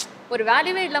வச்சதுக்கான ஒரு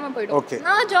வேல்யூவே இல்லாமல் போயிடும்.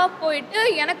 நான் ஜாப் போயிட்டு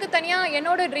எனக்கு தனியாக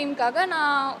என்னோட ட்ரீம்க்காக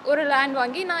நான் ஒரு லேண்ட்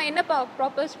வாங்கி நான் என்ன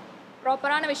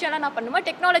ப்ராப்பரான விஷயம்லாம் நான் பண்ணுவேன்,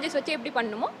 டெக்னாலஜிஸ் வச்சு எப்படி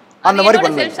பண்ணுமோ அந்த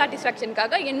மாதிரி செல்ஃப்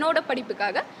சாட்டிஸ்ஃபேக்ஷனுக்காக என்னோட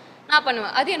படிப்புக்காக நான்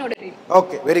பண்ணுவேன். அது என்னோட ட்ரீம்.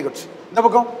 Okay very good. இந்த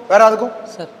பக்கம் வேற அதுக்கும்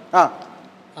சார்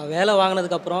வேலை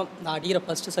வாங்கினதுக்கு அப்புறம் நான் அடிக்கிற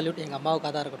ஃபர்ஸ்ட் சல்யூட் எங்க அம்மாவுக்காக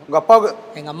தான் இருக்கணும். உங்க அப்பாவுக்கு?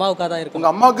 எங்க அம்மாவுக்காக தான் இருக்கும். உங்க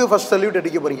அம்மாவுக்கு ஃபர்ஸ்ட் சல்யூட்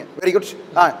அடிக்க போறீங்க. Very good.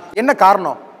 என்ன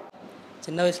காரணம்?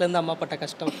 சின்ன வயசுல இருந்து அம்மா பட்ட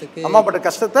கஷ்டத்துக்கு அம்மா பட்ட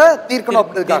கஷ்டத்தை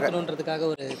தீர்க்கணும்ன்றதுக்காக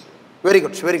ஒரு வெரி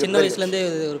குட் சின்ன வயசுல இருந்தே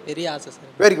ஒரு பெரிய ஆசை சார்.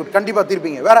 Very good. கண்டிப்பா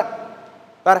தீர்ப்பீங்க. வேற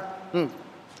வேற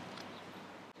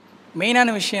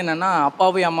மெயினான விஷயம் என்னன்னா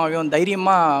அப்பாவையும் அம்மாவையும்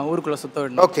தைரியமாக ஊருக்குள்ளே சுற்ற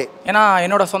விடணும். ஓகே. ஏன்னா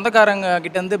என்னோட சொந்தக்காரங்க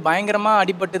கிட்டேருந்து பயங்கரமாக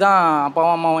அடிபட்டு தான்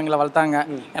அப்பாவும் அம்மாவும் எங்களை வளர்த்தாங்க.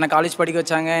 எனக்கு காலேஜ் படிக்க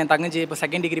வச்சாங்க, என் தங்கச்சி இப்போ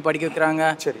 2nd டிகிரி படிக்க வைக்கிறாங்க.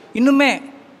 இன்னுமே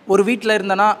ஒரு வீட்டில்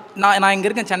இருந்தேன்னா நான் இங்கே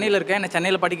இருக்கேன், சென்னையில் இருக்கேன், என்னை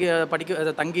சென்னையில்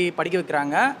தங்கி படிக்க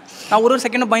வைக்கிறாங்க. நான் ஒரு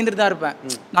செகண்டும் பயந்துட்டு தான் இருப்பேன்.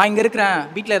 நான் இங்கே இருக்கிறேன்,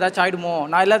 வீட்டில் ஏதாச்சும் ஆகிடுமோ,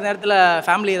 நான் இல்லாத நேரத்தில்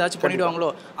ஃபேமிலி ஏதாச்சும்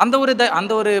பண்ணிவிடுவாங்களோ,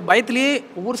 அந்த ஒரு பயத்துலேயே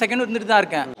ஒவ்வொரு செகண்டும் இருந்துட்டு தான்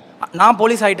இருக்கேன். நான்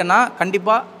போலீஸ் ஆகிட்டேன்னா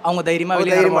கண்டிப்பாக அவங்க தைரியமாக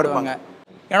வெளியே மாடுவாங்க.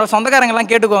 என்னோட சொந்தக்காரங்கெல்லாம்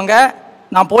கேட்டுக்கோங்க,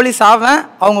 நான் போலீஸ் ஆவேன்,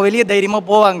 அவங்க வெளியே தைரியமாக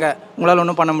போவாங்க, உங்களால்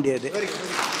ஒன்றும் பண்ண முடியாது.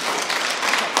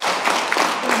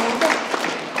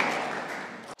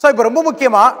 ஸோ இப்போ ரொம்ப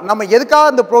முக்கியமாக நம்ம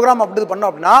எதுக்காக இந்த ப்ரோக்ராம் அப்படி பண்ணோம்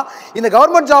அப்படின்னா, இந்த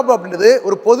கவர்மெண்ட் ஜாப் அப்படின்றது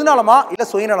ஒரு பொதுநலமா இல்லை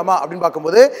சுயநலமா அப்படின்னு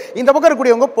பார்க்கும்போது இந்த பக்கம்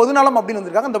இருக்கக்கூடியவங்க பொதுநலம் அப்படின்னு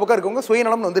வந்திருக்காங்க, இந்த பக்கம் இருக்கவங்க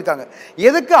சுயநலம்னு வந்திருக்காங்க.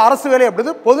 எதுக்கு அரசு வேலை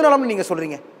அப்படின்றது பொதுநலம்னு நீங்கள்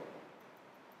சொல்கிறீங்க?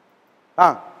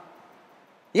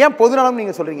 ஏன் பொதுநலம்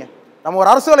நீங்கள் சொல்கிறீங்க? நம்ம ஒரு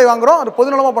அரசு வேலை வாங்குறோம், அது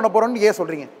பொதுநலமாக பண்ண போகிறோம்னு ஏன்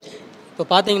சொல்கிறீங்க? இப்போ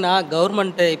பார்த்தீங்கன்னா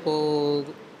கவர்மெண்ட்டு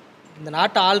இப்போது இந்த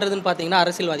நாட்டை ஆள்றதுன்னு பார்த்தீங்கன்னா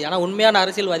அரசியல்வாதி, ஆனால் உண்மையான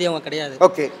அரசியல்வாதி அவங்க கிடையாது.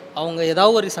 ஓகே. அவங்க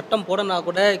ஏதாவது ஒரு சட்டம் போடனா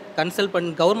கூட கன்சல்ட்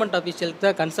பண்ணி கவர்மெண்ட் அஃபீஷியல்கிட்ட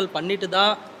கன்சல்ட் பண்ணிட்டு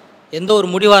தான் எந்த ஒரு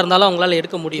முடிவாக இருந்தாலும் அவங்களால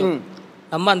எடுக்க முடியும்.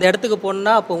 நம்ம அந்த இடத்துக்கு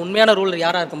போனா அப்போ உண்மையான ரூல்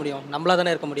யாரா இருக்க முடியும்? நம்மளா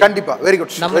தானே இருக்க முடியும். கண்டிப்பா. Very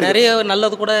good. நம்ம நிறைய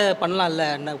நல்லது கூட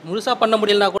பண்ணலாம்ல, முழுசா பண்ண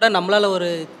முடியலனா கூட நம்மளால ஒரு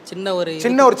சின்ன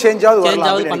ஒரு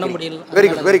சேஞ்சாவது பண்ண முடியல. Very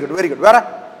good very good very good. வேற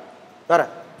வேற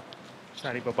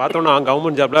சார் இப்போ பார்த்தோம்னா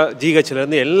கவர்மெண்ட் ஜாப்ல ஜிஹெச்ல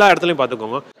இருந்து எல்லா இடத்துலையும்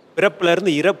பார்த்துக்கோங்க, பிறப்புல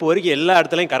இருந்து இறப்பு வரைக்கும் எல்லா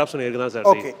இடத்துலையும் கரப்ஷன் இருக்குதான் சார்.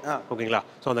 ஓகேங்களா?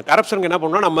 ஸோ அந்த கரப்ஷனுக்கு என்ன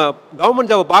பண்ணணும், நம்ம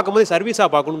கவர்மெண்ட் ஜாப் பார்க்கும்போது சர்வீஸாக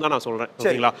பார்க்கணும் தான் நான் சொல்கிறேன்.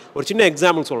 ஓகேங்களா? ஒரு சின்ன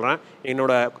எக்ஸாம்பிள் சொல்கிறேன்.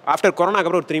 என்னோட ஆஃப்டர் கொரோனாக்கு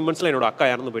அப்புறம் ஒரு 3 monthsல என்னோட அக்கா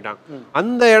இறந்து போயிட்டாங்க.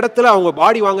 அந்த இடத்துல அவங்க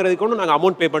பாடி வாங்குறதுக்கு ஒன்று நாங்கள்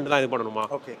அமௌண்ட் பே பண்ணிட்டு தான் இது பண்ணணுமா?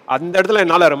 அந்த இடத்துல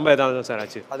என்னால் ரொம்ப இதாக தான் சார்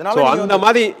ஆச்சு. ஸோ அந்த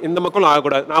மாதிரி இந்த மக்களும்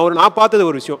ஆகக்கூடாது. நான் பார்த்தது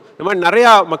ஒரு விஷயம், இந்த மாதிரி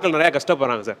நிறையா மக்கள் நிறையா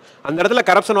கஷ்டப்படுறாங்க சார். அந்த இடத்துல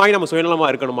கரப்ஷன் வாங்கி நம்ம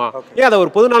சுயநலமாக இருக்கணுமா? ஏன் அதை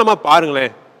ஒரு பொதுநலமாக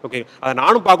பாருங்களேன். ஓகே, அதை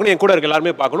நானும் பார்க்கணும், என் கூட இருக்க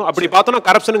எல்லாருமே பார்க்கணும். அப்படி பார்த்தோம்னா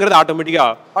கரப்ஷனுங்கிறது ஆட்டோமேட்டிக்கா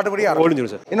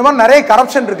ஒழிஞ்சிடும் சார். இந்த மாதிரி நிறைய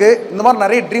கரப்ஷன் இருக்கு, இந்த மாதிரி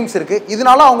நிறைய ட்ரீம்ஸ் இருக்கு,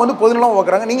 இதனால அவங்க வந்து பொதுநலமா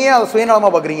பார்க்குறாங்க. நீங்க ஏன் அதை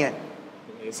சுயநலமா பார்க்குறீங்க?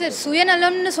 சார்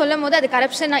சுயநலம்னு சொல்லும் போது அது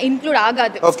கரப்ஷன் இன்க்ளூட்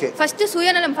ஆகாது. ஃபர்ஸ்ட்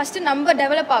சுயநலம், ஃபர்ஸ்ட் நம்ம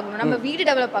டெவலப் ஆகணும், நம்ம வீடு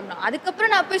டெவலப் ஆகணும்,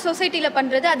 அதுக்கப்புறம் நான் போய் சொசைட்டில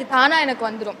பண்றது அது தானா எனக்கு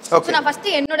வந்துடும். ஸோ நான் ஃபர்ஸ்ட்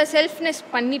என்னோட செல்ஃப்னஸ்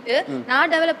பண்ணிட்டு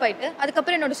நான் டெவலப் ஆயிட்டு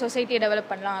அதுக்கப்புறம் என்னோட சொசைட்டியை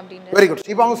டெவலப் பண்ணலாம் அப்படின்னு. Very good.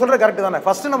 இப்போ அவங்க சொல்ற கரெக்ட் தானே,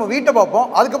 ஃபர்ஸ்ட் நம்ம வீட்டை பார்ப்போம்,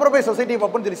 அதுக்கப்புறம் போய் சொசைட்டியை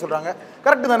பார்ப்போம்னு சொல்லி சொல்றாங்க.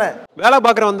 கரெக்ட் தானே? வேலை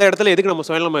பார்க்குற வந்த இடத்துல எதுக்கு நம்ம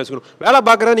சுயநலமா யோசிக்கணும்? வேலை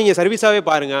பார்க்குறத நீங்க சர்வீஸாவே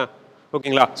பாருங்க.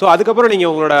 ஓகேங்களா? ஸோ அதுக்கப்புறம் நீங்கள்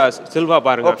உங்களோட செல்வா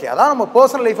பாருங்க. ஓகே, அதான் நம்ம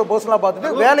பர்சனல் லைஃப்பை பர்சனலாக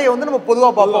பார்த்துட்டு வேலையை வந்து நம்ம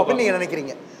பொதுவாக பார்ப்போம் அப்படின்னு நீங்கள்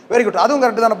நினைக்கிறீங்க. Very good. அதுவும்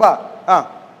கரெக்ட் தானப்பா?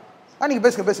 நீங்கள்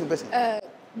பேசுங்க.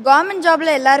 கவர்மெண்ட்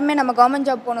ஜாப்ல எல்லாருமே நம்ம கவர்மெண்ட்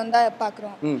ஜாப் போகணும் தான்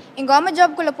பார்க்குறோம். எங்கள் கவர்மெண்ட்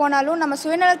ஜாப்குள்ளே போனாலும் நம்ம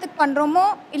சுயநலத்துக்கு பண்ணுறோமோ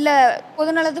இல்லை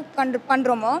பொதுநலத்துக்கு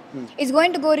பண்ணுறோமோ, it's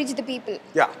going to go reach the people.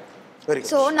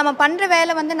 So நம்ம பண்ணுற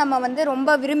வேலை வந்து நம்ம வந்து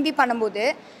ரொம்ப விரும்பி பண்ணும்போது,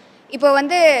 இப்போ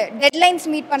வந்து டெட்லைன்ஸ்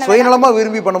மீட் பண்ண சுயநலமா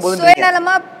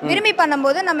விரும்பி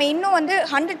பண்ணும்போது நம்ம இன்னும் வந்து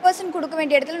 100% கொடுக்க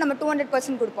வேண்டிய இடத்துல நம்ம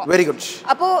 200% கொடுப்போம். Very good.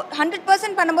 அப்போ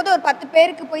 100% பண்ணும்போது ஒரு 10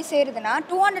 பேருக்கு போய் சேருதுன்னா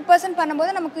 200%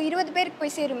 பண்ணும்போது நமக்கு 20 பேருக்கு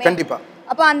போய் சேருமே. கண்டிப்பா.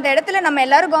 அப்போ அந்த இடத்துல நம்ம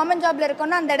எல்லாரும் கவர்மெண்ட் ஜாப்ல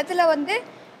இருக்கோம்னா அந்த இடத்துல வந்து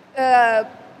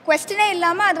क्वेश्चனே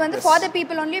இல்லாம அது வந்து for the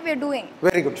people only we are doing.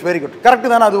 Very good.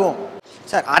 Correct தான? அதுவும்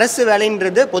சார் அரசு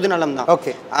வேலைன்றது பொதுநலம் தான்.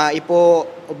 ஓகே. இப்போ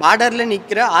பார்டர்ல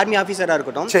நிக்கிற ஆர்மி ஆபீசரா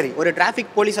இருக்கட்டும், ஒரு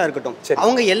டிராஃபிக் போலீஸா இருக்கட்டும்,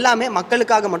 அவங்க எல்லாமே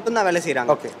மக்களுக்காக மட்டும் தான் வேலை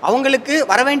செய்யறாங்க. அவங்களுக்கு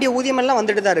வர வேண்டிய ஊதியம் எல்லாம்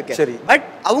வந்துட்டு தான் இருக்கு. பட்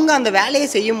அவங்க அந்த வேலையை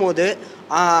செய்யும் போது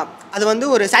அது வந்து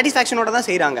ஒரு சாட்டிஸ்ஃபேக்ஷனோட தான்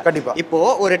செய்யறாங்க. இப்போ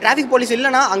ஒரு டிராஃபிக் போலீஸ்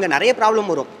இல்லைன்னா அங்க நிறைய ப்ராப்ளம்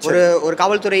வரும், ஒரு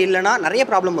காவல்துறை இல்லைன்னா நிறைய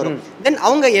ப்ராப்ளம் வரும். தென்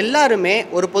அவங்க எல்லாருமே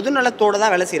ஒரு பொதுநலத்தோட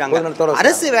தான் வேலை செய்யறாங்க.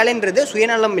 அரசு வேலைன்றது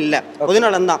சுயநலம் இல்ல,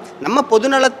 பொதுநலம் தான். நம்ம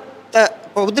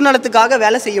பொதுநலத்துக்காக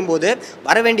வேலை செய்யும் போது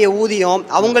வர வேண்டிய ஊதியம்,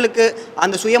 அவங்களுக்கு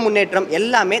அந்த சுய முன்னேற்றம்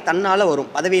எல்லாமே தன்னால வரும்.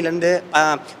 பதவியிலேருந்து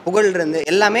புகழ்லேருந்து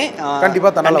எல்லாமே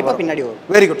கண்டிப்பாக பின்னாடி வரும்.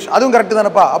 வெரி குட், அதுவும் கரெக்ட்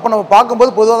தானப்பா. அப்போ நம்ம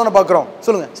பார்க்கும்போது பொதுவாக தானே பார்க்குறோம்.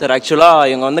 சொல்லுங்க சார். ஆக்சுவலாக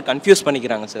இவங்க வந்து கன்ஃபியூஸ்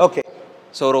பண்ணிக்கிறாங்க சார். ஓகே.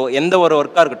 ஸோ எந்த ஒரு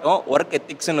ஒர்க்காக இருக்கட்டும், ஒர்க்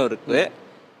எத்திக்ஸ்னு இருக்குது,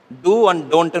 டூ அண்ட்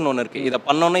டோன்ட்னு ஒன்று இருக்குது. இதை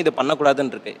பண்ணணும், இது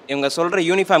பண்ணக்கூடாதுன்னு இருக்குது. இவங்க சொல்கிற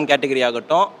யூனிஃபார்ம் கேட்டகரி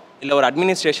ஆகட்டும், இல்லை ஒரு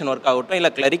அட்மினிஸ்ட்ரேஷன் ஒர்க் ஆகட்டும்,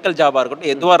 இல்லை கிளரிக்கல் ஜாபாக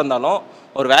இருக்கட்டும், எதுவாக இருந்தாலும்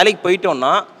ஒரு வேலைக்கு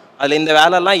போயிட்டோம்னா அதில் இந்த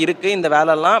வேலைலாம் இருக்குது, இந்த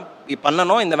வேலைலாம்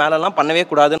பண்ணணும், இந்த வேலைலாம் பண்ணவே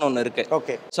கூடாதுன்னு ஒன்று இருக்குது.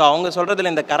 ஓகே. ஸோ அவங்க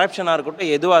சொல்கிறதுல இந்த கரப்ஷனாக இருக்கட்டும்,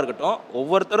 எதுவாக இருக்கட்டும்,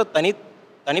 ஒவ்வொருத்தரும்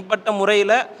தனிப்பட்ட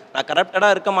முறையில் நான்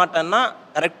கரப்டடாக இருக்க மாட்டேன்னா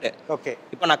கரெக்டு. ஓகே.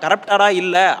 இப்போ நான் கரப்டடாக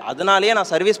இல்லை, அதனாலேயே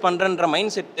நான் சர்வீஸ் பண்ணுறேன்ற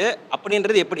மைண்ட் செட்டு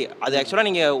அப்படின்றது எப்படி? அது ஆக்சுவலாக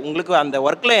நீங்கள் உங்களுக்கு அந்த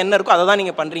ஒர்க்கில் என்ன இருக்கோ அதை தான்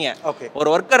நீங்கள் பண்ணுறீங்க. ஒரு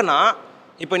ஒர்க்கர்னா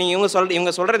இப்போ நீங்கள்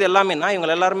இவங்க சொல்கிறது எல்லாமேனா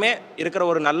இவங்க எல்லாருமே இருக்கிற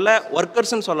ஒரு நல்ல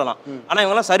ஒர்க்கர்ஸ்ன்னு சொல்லலாம். ஆனால்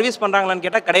இவங்கெல்லாம் சர்வீஸ் பண்ணுறாங்களான்னு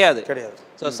கேட்டால் கிடையாது.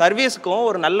 ஸோ சர்வீஸ்க்கும்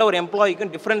ஒரு நல்ல ஒரு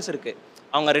எம்ப்ளாய்க்கும் டிஃப்ரென்ஸ் இருக்குது.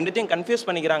 அவங்க ரெண்டுத்தையும் கன்ஃபியூஸ்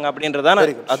பண்ணிக்கிறாங்க அப்படின்றதான.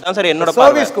 அதுதான் சார் என்னோட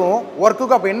சர்வீஸ்க்கும்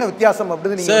ஒர்க்குக்கும் அப்போ என்ன வித்தியாசம்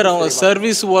அப்படின்னு சார். அவங்க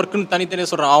சர்வீஸ் ஒர்க்குன்னு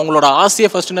தனித்தனியாக சொல்கிறாங்க. அவங்களோட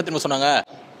ஆசையை ஃபர்ஸ்ட் என்ன தெரியுமா சொன்னாங்க,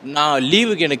 நான்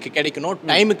லீவுக்கு எனக்கு கிடைக்கணும்,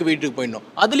 டைமுக்கு வீட்டுக்கு போயிடணும்.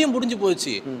 அதுலயும் முடிஞ்சு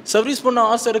போச்சு. சர்வீஸ் பண்ண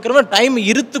ஆசை இருக்கிறவன் டைம்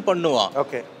இருத்து பண்ணுவான்.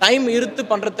 டைம் இருத்து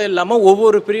பண்றது இல்லாம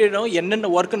ஒவ்வொரு பீரியடும் என்னென்ன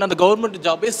ஒர்க் அந்த கவர்மெண்ட்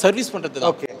ஜாபே சர்வீஸ் பண்றது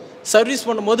தான். சர்வீஸ்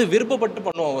பண்ணும்போது விருப்பப்பட்டு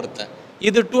பண்ணுவான் ஒருத்தன்.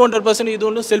 இது 200% இது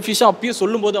ஒன்றும் செல்ஃபிஷா அப்பயும்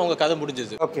சொல்லும் போது அவங்க கதை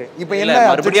முடிஞ்சது. ஓகே. இப்போ என்ன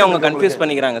மறுபடியும் அவங்க கன்ஃபியூஸ்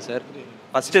பண்ணிக்கிறாங்க சார்.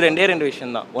 ஃபர்ஸ்ட் ரெண்டு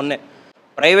விஷயம் தான். ஒன்று,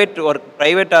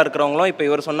 ப்ரைவேட்டாக இருக்கிறவங்களும் இப்போ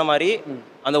இவர் சொன்ன மாதிரி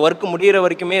அந்த ஒர்க் முடிகிற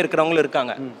வரைக்குமே இருக்கிறவங்களும்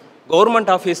இருக்காங்க.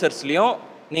 கவர்மெண்ட் ஆஃபீஸர்ஸ்லையும்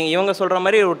நீங்கள் இவங்க சொல்கிற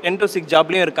மாதிரி ஒரு 10 to 6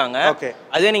 ஜாப்லேயும் இருக்காங்க.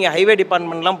 அதே நீங்கள் ஹைவே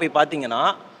டிபார்ட்மெண்ட்லாம் போய் பார்த்தீங்கன்னா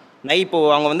இப்போ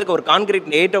அவங்க வந்து ஒரு கான்கிரீட்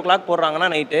 8 o'clock போடுறாங்கன்னா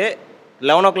நைட்டு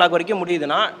 11 o'clock வரைக்கும்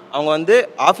முடியுதுன்னா அவங்க வந்து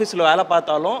ஆஃபீஸில் வேலை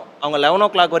பார்த்தாலும் அவங்க 11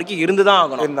 o'clock வரைக்கும் இருந்து தான்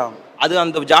ஆகணும். அது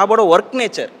அந்த ஜாபோட ஒர்க்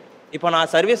நேச்சர். இப்போ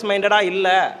நான் சர்வீஸ் மைண்டடாக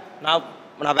இல்லை,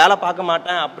 நான் வேலை பார்க்க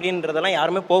மாட்டேன் அப்படின்றதெல்லாம்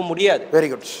யாருமே போக முடியாது. Very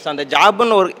good. அந்த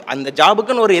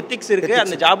ஜாபுக்குன்னு ஒரு எத்திக்ஸ் இருக்கு,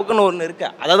 அந்த ஜாபுக்குன்னு ஒன்று இருக்கு.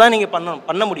 அதை தான் நீங்க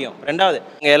பண்ண முடியும். ரெண்டாவது,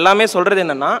 இங்க எல்லாமே சொல்றது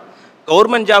என்னன்னா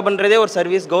கவர்மெண்ட் ஜாப்ன்றதே ஒரு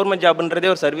சர்வீஸ், கவர்மெண்ட் ஜாப்ன்றதே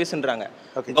ஒரு சர்வீஸ்ன்றாங்க.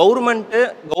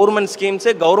 கவர்மெண்ட் ஸ்கீம்ஸ்,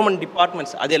 கவர்மெண்ட்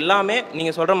டிபார்ட்மெண்ட்ஸ் அது எல்லாமே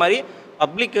நீங்க சொல்ற மாதிரி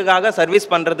பப்ளிக்குக்காக சர்வீஸ்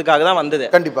பண்றதுக்காக தான் வந்தது.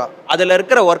 கண்டிப்பா. அதுல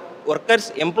இருக்கிற ஒர்க்கர்ஸ்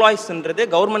எம்ப்ளாயிஸ்ன்றது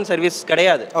கவர்மெண்ட் சர்வீஸ்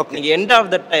கிடையாது. நீங்க எண்ட்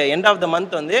ஆஃப் த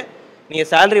மந்த் வந்து நீங்க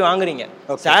சேலரி வாங்குறீங்க.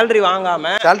 சேலரி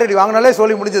வாங்கினாலே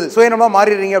சொல்லி முடிஞ்சது, சுயநலமா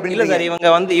மாறிடுறீங்க அப்படின்னு. இல்ல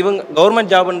சார், இவங்க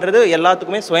கவர்மெண்ட் ஜாப்ன்றது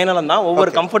எல்லாத்துக்குமே சுயநலம் தான்.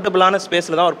 ஒவ்வொரு கம்ஃபர்டபுளான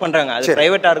ஸ்பேஸ்ல தான் ஒர்க் பண்றாங்க. அது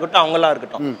பிரைவேட்டா இருக்கட்டும், அவங்களா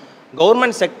இருக்கட்டும்.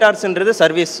 கவர்மெண்ட் செக்டார்ஸ்ன்றது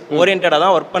சர்வீஸ் ஓரியன்டா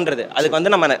தான் ஒர்க் பண்றது. அதுக்கு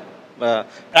வந்து நம்ம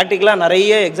ப்ராக்டிக்கலா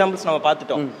நிறைய எக்ஸாம்பிள்ஸ் நம்ம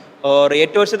பார்த்துட்டோம். ஒரு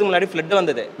 8 வருஷத்துக்கு முன்னாடி ஃப்ளட்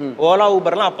வந்தது. ஓலா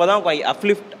ஊபர்லாம் அப்போதான்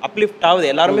அப்லிஃப்ட் ஆகுது,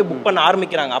 எல்லாருமே புக் பண்ண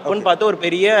ஆரம்பிக்கிறாங்க. அப்படின்னு பார்த்து ஒரு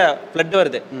பெரிய ஃப்ளட்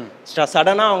வருது.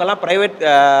 சடனா அவங்கலாம் பிரைவேட்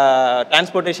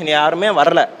டிரான்ஸ்போர்ட்டேஷன் யாருமே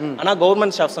வரல, ஆனா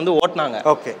கவர்மெண்ட் ஸ்டாஃப்ஸ் வந்து ஓட்டினாங்க.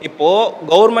 இப்போ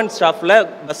government ஸ்டாஃப்ல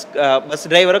bus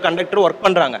driver, conductor work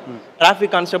பண்றாங்க,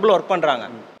 டிராஃபிக் கான்ஸ்டபிள் ஒர்க் பண்றாங்க.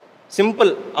 சிம்பிள்.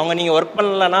 அவங்க நீங்க ஒர்க்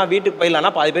பண்ணலன்னா வீட்டுக்கு போயிடலாம்னா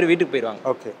பாதி பேர் வீட்டுக்கு போயிடுவாங்க,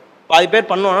 பாதி பேர்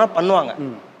பண்ணுவாங்க.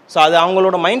 ஸோ அது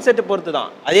அவங்களோட மைண்ட் செட்டை பொறுத்து தான்.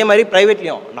 அதே மாதிரி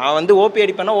ப்ரைவேட்லையும் நான் வந்து ஓபி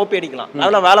அடிப்பேன்னா ஓபி அடிக்கலாம்,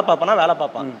 நல்லா வேலை பார்ப்பேன்னா வேலை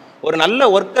பார்ப்பான். ஒரு நல்ல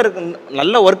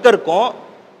ஒர்க்கருக்கும்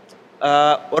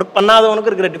ஒர்க் பண்ணாதவனுக்கு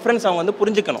இருக்கிற டிஃபரன்ஸ் அவங்க வந்து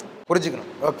புரிஞ்சுக்கணும்.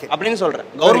 ஓகே அப்படின்னு சொல்றேன்.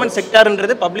 Government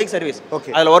செக்டார்ன்றது public service.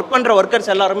 அதில் ஒர்க் பண்ற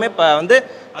ஒர்க்கர்ஸ் எல்லாருமே இப்போ வந்து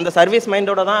அந்த சர்வீஸ்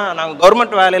மைண்டோட தான். நாங்கள்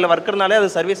கவர்மெண்ட் வேலையில் ஒர்க்கர்னாலே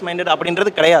அது சர்வீஸ் மைண்டட்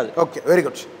அப்படின்றது கிடையாது. Okay, very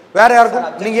good. வேற யாருக்கும்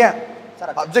நீங்க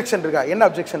அப்ஜெக்ஷன் இருக்கா? என்ன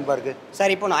அப்ஜெக்ஷன் பாருங்க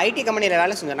சார். இப்போ நான் ஐடி கம்பெனியில்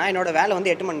வேலை செஞ்சேன்னா என்னோட வேலை வந்து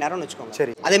 8 மணி நேரம்னு வச்சுக்கோங்க.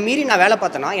 சரி, அதை மீறி நான் வேலை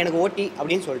பார்த்தேன்னா எனக்கு ஓடி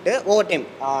அப்படின்னு சொல்லிட்டு ஓவர் டைம்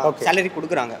சேலரி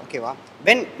கொடுக்குறாங்க. ஓகேவா?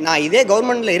 வென் நான் இதே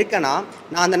கவர்மெண்ட்ல இருக்கேன்னா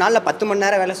நான் அந்த நாளில் 10 மணி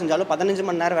நேரம் வேலை செஞ்சாலும் 15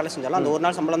 மணி நேரம் வேலை செஞ்சாலும் அந்த ஒரு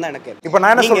நாள் சம்பளம் தான் எனக்கு. இப்போ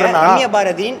நான் என்ன சொல்றேன்னா, ரம்யா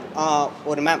பாரதின்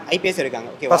ஒரு மேம் ஐபிஎஸ் இருக்காங்க.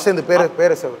 ஓகேவா? ஃபர்ஸ்ட் இந்த பேர்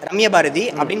ரம்யா பாரதி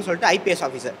அப்படின்னு சொல்லிட்டு ஐபிஎஸ்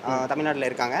ஆஃபீஸர்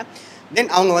தமிழ்நாட்டில் இருக்காங்க.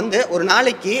 தென் அவங்க வந்து ஒரு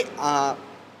நாளைக்கு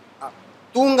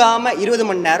தூங்காம 20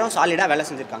 மணி நேரம் சாலிடா வேலை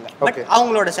செஞ்சிருக்காங்க. பட்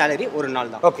அவங்களோட சேலரி ஒரு நாள்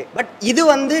தான். ஓகே, பட் இது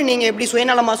வந்து நீங்க எப்படி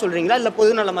சுயநலமா சொல்றீங்களா இல்ல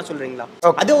பொது நலமா சொல்றீங்களா?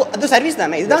 அது சர்வீஸ்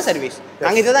தானே, இதுதான் சர்வீஸ்.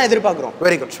 நாங்க இதை தான் எதிர்பார்க்கிறோம்.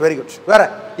 Very good, very good. வேற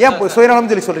ஏன் சுயநலம்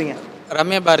சொல்லி சொல்றீங்க?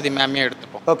 ரம்யா பாரதி மேமே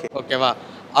எடுத்துப்போம். ஓகேவா?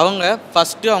 அவங்க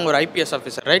ஃபர்ஸ்ட் அவங்க ஒரு ஐபிஎஸ்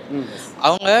ஆஃபீஸர், ரைட்?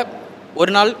 அவங்க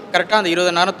ஒரு நாள் கரெக்டாக அந்த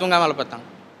 20 நேரம் தூங்காம வேலை பார்த்தாங்க.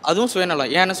 அதுவும்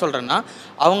சுயநலம். ஏன்னு சொல்றேன்னா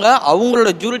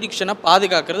அவங்களோட ஜூரிடிக்ஷனை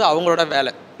பாதுகாக்கிறது அவங்களோட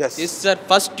வேலை. Is sir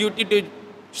first duty to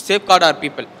safeguard are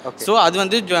people. So அது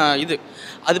வந்து இது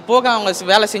அது போக அவங்க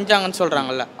வேலை செஞ்சாங்கன்னு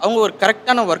சொல்கிறாங்கல்ல, அவங்க ஒரு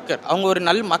கரெக்டான ஒர்க்கர். அவங்க ஒரு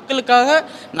நல்ல மக்களுக்காக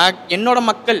நான் என்னோட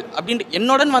மக்கள் அப்படின்ட்டு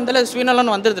என்னோடன்னு வந்தால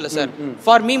சுயநலன்னு வந்துடுதில்ல sir.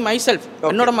 For me my self,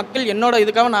 என்னோட மக்கள் என்னோட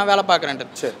இதுக்காக நான் வேலை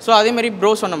பார்க்குறேன்றது. ஸோ அதே மாதிரி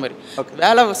ப்ரோ சொன்ன மாதிரி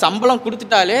வேலை சம்பளம்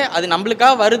கொடுத்துட்டாலே அது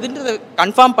நம்மளுக்காக வருதுன்றதை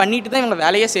கன்ஃபார்ம் பண்ணிட்டு தான் இவங்க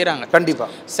வேலையே செய்கிறாங்க. கண்டிப்பாக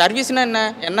சர்வீஸ்னா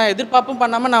என்ன எதிர்பார்ப்பும்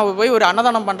பண்ணாமல் நான் போய் ஒரு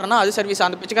அன்னதானம் பண்ணுறேன்னா அது சர்வீஸ்.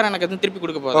 அந்த பிச்சைக்காரன் எனக்கு எதுவும் திருப்பி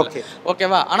கொடுக்க போகுது,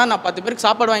 ஓகேவா? ஆனால் நான் 10 பேருக்கு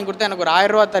சாப்பாடு வாங்கி கொடுத்தா எனக்கு ஒரு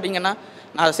 1000 ரூபா தரீங்கன்னா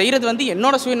நான் செய்யறது வந்து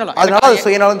என்னோட சுயநலம். அதனால அது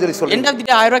சுயநலம் சொல்லி சொல்றீங்க. எண்ட் ஆஃப் தி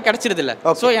டே 1000 ரூபாய் கிடைச்சிருது இல்ல.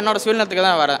 சோ என்னோட சுயநலத்துக்கு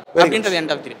தான் வரேன் அப்படின்றது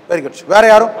end of the day. Very good. வேற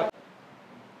யாரும்?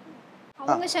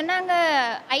 அவங்க சொன்னாங்க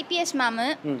ஐபிஎஸ் மேம்,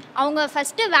 அவங்க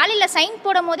ஃபர்ஸ்ட் வேலையில சைன்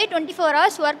போடும் போதே 24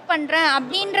 hours ஒர்க் பண்றேன்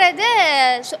அப்படின்றது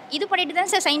இது பண்ணிட்டு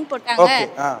தான் சார் சைன் போட்டாங்க.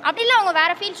 அப்படி இல்ல அவங்க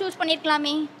வேற ஃபீல்ட் சூஸ்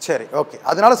பண்ணிருக்கலாமே. சரி, ஓகே.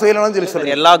 அதனால சுயநலம் சொல்லி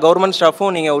சொல்றீங்க. எல்லா கவர்மெண்ட்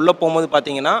ஸ்டாஃபும் நீங்க உள்ள போகும்போது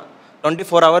பாத்தீங்கன்னா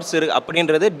 24 hours இருக்கு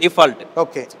அப்படின்றது டிஃபால்ட்.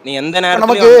 ஓகே. நீ எந்த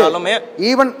நேரத்துல வந்தாலுமே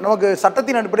ஈவன் நமக்கு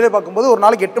சட்டத்தின் அடிப்படையில் பார்க்கும்போது ஒரு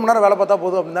நாளைக்கு 8 மணி நேரம் வேலை பார்த்தா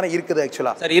போதும் அப்படின்னு தானே இருக்குது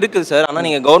ஆக்சுவலா. சார் இருக்குது சார். ஆனால்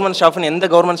நீங்கள் கவர்மெண்ட் ஸ்டாஃப்னு எந்த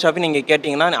கவர்மெண்ட் ஸ்டாஃப் நீங்கள்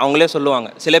கேட்டிங்கன்னா அவங்களே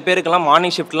சொல்லுவாங்க. சில பேருக்கெல்லாம்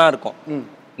மார்னிங் ஷிஃப்ட்லாம் இருக்கும்.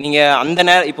 நீங்கள் அந்த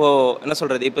நேரம் இப்போது என்ன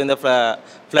சொல்கிறது, இப்போ இந்த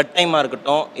ஃப்ளட் டைமாக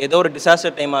இருக்கட்டும், ஏதோ ஒரு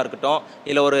டிசாஸ்டர் டைமாக இருக்கட்டும்,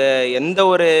 இல்லை ஒரு எந்த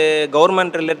ஒரு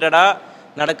கவர்மெண்ட் ரிலேட்டடாக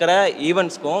நடக்கிற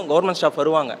ஈவெண்ட்ஸ்க்கும் கவர்மெண்ட் ஸ்டாஃப்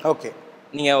வருவாங்க. ஓகே.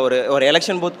 நீங்கள் ஒரு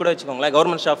எலெக்ஷன் பூத் கூட வச்சுக்கோங்களேன்,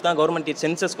 கவர்மெண்ட் ஸ்டாஃப் தான், கவர்மெண்ட்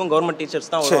சென்சஸ்க்கும் கவர்மெண்ட் டீச்சர்ஸ்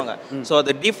தான் வருவாங்க. ஸோ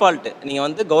அது டிஃபால்ட். நீங்கள்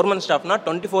வந்து கவர்மெண்ட் ஸ்டாஃப்னா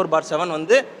 24/7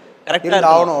 வந்து கரெக்டாக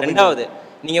இருக்கணும். ரெண்டாவது,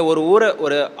 நீங்கள்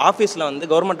ஒரு ஆஃபீஸில் வந்து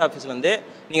கவர்மெண்ட் ஆஃபீஸில் வந்து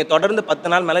நீங்கள் தொடர்ந்து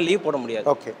 10 நாள் மேலே லீவ் போட முடியாது.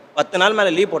 ஓகே. 10 நாள்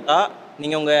மேலே லீவ் போட்டால்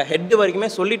நீங்கள் உங்கள் ஹெட் வரைக்குமே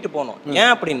சொல்லிட்டு போகணும்.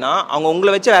 ஏன் அப்படின்னா அவங்க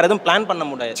உங்களை வச்சு வேறு எதுவும் பிளான் பண்ண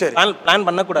முடியாது, பிளான்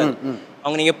பண்ணக்கூடாது.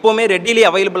 அவங்க நீங்கள் எப்போவுமே ரெடிலி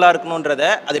அவைலபிளாக இருக்கணுன்றத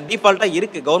அது டிஃபால்ட்டாக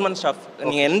இருக்குது கவர்மெண்ட் ஸ்டாஃப்.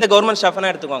 நீங்கள் எந்த கவர்மெண்ட்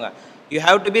ஸ்டாஃப்னா எடுத்துக்கோங்க, you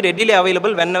have to be readily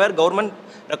available when ever government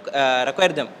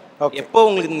require தம். எப்போ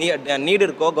உங்களுக்கு நீட்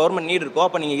இருக்கோ, கவர்மெண்ட் நீட் இருக்கோ,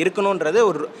 அப்போ நீங்கள் இருக்கணுன்றது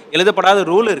ஒரு எழுதப்படாத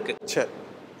ரூல் இருக்குது. சரி,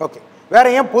 ஓகே. வேற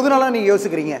ஏன் பொதுநலம் நீங்கள்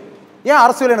யோசிக்கிறீங்க? ஏன்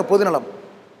அரசியல் எனக்கு பொதுநலம்?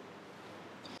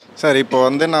 சார் இப்போ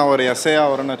வந்து நான் ஒரு எஸ்ஐ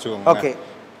ஆகிறேன்னு வச்சுக்கோங்க. ஓகே.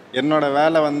 என்னோட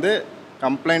வேலை வந்து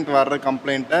கம்ப்ளைண்ட் வர்ற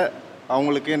கம்ப்ளைண்ட்டை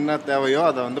அவங்களுக்கு என்ன தேவையோ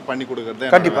அதை வந்து பண்ணி கொடுக்குறது.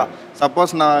 கண்டிப்பாக.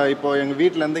 சப்போஸ் நான் இப்போ எங்கள்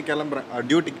வீட்டிலேருந்து கிளம்புறேன்,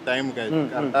 டியூட்டிக்கு டைமுக்கு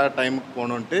கரெக்டாக டைமுக்கு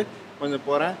போகணுன்ட்டு கொஞ்சம்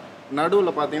போகிறேன்.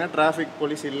 நடுவில் பார்த்தீங்கன்னா டிராஃபிக்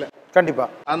போலீஸ் இல்லை. கண்டிப்பாக.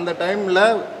 அந்த டைமில்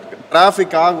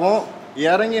டிராஃபிக் ஆகும்,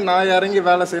 நான் இறங்கி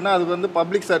வேலை செய்யணும். அது வந்து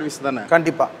பப்ளிக் சர்வீஸ் தானே.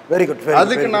 கண்டிப்பா. Very good.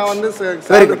 அதுக்கு நான் வந்து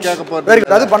கேட்க போறேன். Very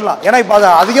good. அது பண்ணலாம். ஏன்னா இப்போ அது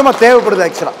அதிகமாக தேவைப்படுது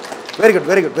ஆக்சுவலா. Very good,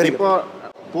 very good, very good. இப்போ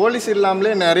போலீஸ்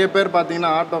இல்லாமலே நிறைய பேர்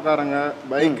பார்த்தீங்கன்னா ஆட்டோக்காரங்க,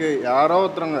 பைக்கு, யாரோ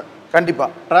ஒருத்தவங்க கண்டிப்பா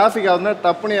டிராஃபிக் ஆகுதுன்னா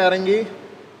டப்புனு இறங்கி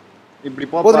இப்படி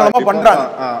பொதுநலமா பண்றாங்க.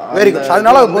 Very good.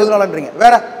 அதனால பொதுநலன்றீங்க.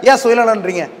 வேற ஏன்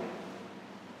சுயநலன்றீங்க?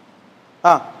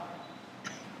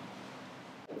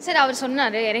 சார் அவர்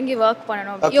சொன்னார் இறங்கி ஒர்க்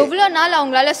பண்ணணும். எவ்வளோ நாள்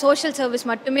அவங்களால சோஷியல் சர்வீஸ்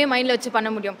மட்டுமே மைண்டில் வச்சு பண்ண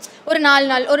முடியும்? ஒரு 4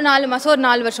 நாள், ஒரு 4 மாதம், ஒரு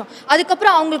 4 வருஷம்.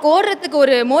 அதுக்கப்புறம் அவங்களுக்கு ஓடுறதுக்கு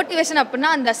ஒரு மோட்டிவேஷன்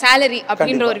அப்படின்னா அந்த சேலரி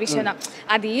அப்படின்ற ஒரு விஷயம் தான்.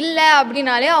 அது இல்லை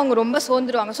அப்படின்னாலே அவங்க ரொம்ப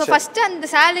சோர்ந்துருவாங்க. ஸோ ஃபஸ்ட்டு அந்த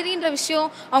சேலரின்ற விஷயம்,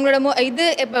 அவங்களோட இது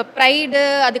இப்போ ப்ரைடு,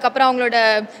 அதுக்கப்புறம் அவங்களோட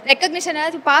ரெக்கக்னிஷன்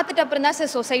ஏதாச்சும் பார்த்துட்டு அப்புறம் தான்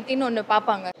சார் சொசைட்டின்னு ஒன்று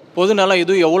பார்ப்பாங்க. பொதுநலம்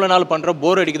எதுவும் எவ்வளோ நாள் பண்ணுற,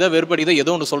 போர் அடிக்குதா, வெறுப்பு அடிக்குதா,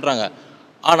 ஏதோ ஒன்று சொல்கிறாங்க.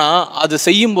 ஆனால் அது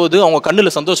செய்யும்போது அவங்க கண்ணில்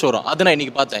சந்தோஷம் வரும். அதை நான்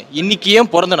இன்றைக்கி பார்த்தேன். இன்றைக்கி ஏன்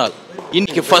பிறந்த நாள்,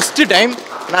 இன்றைக்கி ஃபஸ்ட்டு டைம்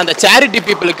நான் அந்த சேரிட்டி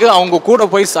பீப்புளுக்கு அவங்க கூட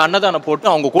போய் அன்னதானம் போட்டு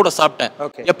அவங்க கூட சாப்பிட்டேன்.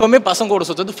 எப்பவுமே பசங்க கூட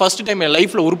சுற்றுறது ஃபர்ஸ்ட் டைம் என்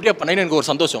லைஃப்பில் உருப்படியாக பண்ணேன்னு எனக்கு ஒரு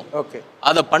சந்தோஷம்.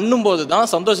 அதை பண்ணும்போது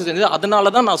தான் சந்தோஷம் செஞ்சது.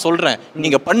 அதனால தான் நான் சொல்கிறேன்,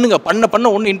 நீங்கள் பண்ணுங்க,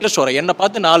 பண்ண ஒன்று இன்ட்ரெஸ்ட் வரும். என்னை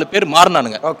பார்த்து 4 பேர்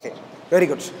மாறினானுங்க. Okay, very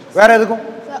good. வேற எதுக்கும்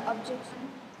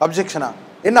அப்ஜெக்ஷனா?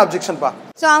 என்ன அப்ஜெக்ஷன் பா?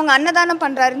 ஸோ அவங்க அன்னதானம்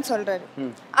பண்றாருன்னு சொல்றாரு.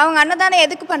 அவங்க அன்னதானம்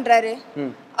எதுக்கு பண்றாரு?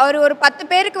 அவர் ஒரு 10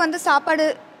 பேருக்கு வந்து சாப்பாடு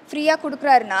ஃப்ரீயா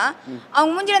கொடுக்குறாருன்னா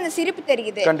அவங்க மூஞ்சில அந்த சிரிப்பு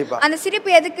தெரியுது. அந்த சிரிப்பு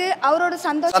எதுக்கு? அவரோட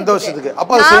சந்தோஷத்துக்கு.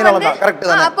 அப்போ அது சுயநலம் தான். கரெக்ட்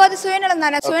தான். அப்போ அது சுயநலம்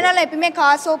தானே. சுயநலம் எப்பவுமே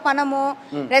காசோ பணமோ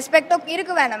ரெஸ்பெக்டோ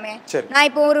இருக்க வேணாமே. நான்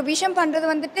இப்போ ஒரு விஷயம் பண்றது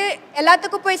வந்துட்டு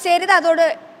எல்லாத்துக்கும் போய் சேருது, அதோட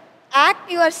ஆக்ட்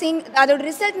யுவர் சிங், அதோட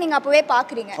ரிசல்ட் நீங்க அப்பவே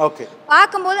பாக்குறீங்க.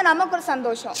 பார்க்கும்போது நமக்கு ஒரு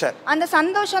சந்தோஷம். அந்த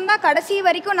சந்தோஷம் தான் கடைசி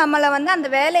வரைக்கும் நம்மளை வந்து அந்த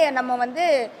வேலையை நம்ம வந்து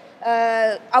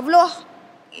அவ்வளோ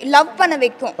லவ் பண்ண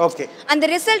வைக்கும். அந்த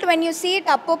result when you see it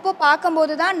அப்பப்போ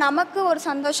பார்க்கும்போது தான் நமக்கு ஒரு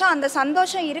சந்தோஷம். அந்த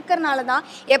சந்தோஷம் இருக்கிறனால தான்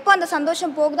எப்போ அந்த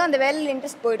சந்தோஷம் போகுதோ அந்த வேலையில்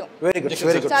இன்ட்ரெஸ்ட் போயிடும்.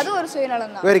 அது ஒரு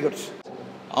சுயநலம் தான். Very good.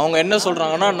 அவங்க என்ன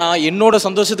சொல்றாங்கன்னா, நான் என்னோட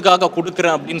சந்தோஷத்துக்காக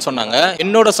கொடுக்குறேன் அப்படின்னு சொன்னாங்க.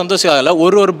 என்னோட சந்தோஷத்துக்காக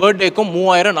ஒரு பர்த்டேக்கும்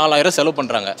 3000 4000 செலவு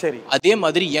பண்றாங்க. அதே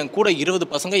மாதிரி என் கூட 20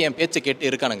 பசங்க என் பேச்சை கேட்டு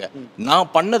இருக்கானுங்க. நான்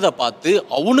பண்ணதை பார்த்து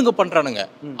அவனுங்க பண்றானுங்க.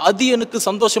 அது எனக்கு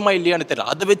சந்தோஷமா இல்லையான்னு தெரியல.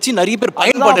 அதை வச்சு நிறைய பேர்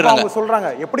பயன்படுறாங்க.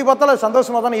 சொல்றாங்க எப்படி பார்த்தாலும்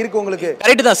சந்தோஷமா தானே இருக்கு உங்களுக்கு.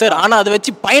 கரெக்ட் தான் சார். ஆனா அதை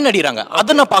வச்சு பயனடிறாங்க.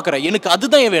 அதை நான் பாக்குறேன். எனக்கு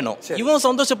அதுதான் வேணும். இவன்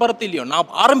சந்தோஷப்படுறது இல்லையோ,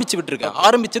 நான் ஆரம்பிச்சு விட்டுருக்கேன்.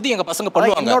 ஆரம்பிச்சது எங்க பசங்க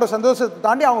பண்ணுவாங்க. என்னோட சந்தோஷத்தை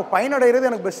தாண்டி அவங்க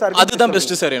பயனடைறது எனக்கு பெஸ்டா இருக்கு. அதுதான்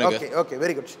பெஸ்ட் சார் எனக்கு. Okay,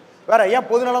 very good. வேற ஏன்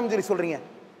பொதுநலம் சொல்லி சொல்றீங்க?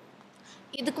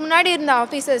 இதுக்கு முன்னாடி இருந்த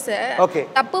ஆஃபீஸர்ஸ்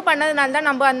தப்பு பண்ணதுனால தான்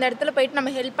நம்ம அந்த இடத்துல போயிட்டு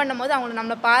நம்ம ஹெல்ப் பண்ணும்போது அவங்க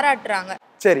நம்மளை பாராட்டுறாங்க.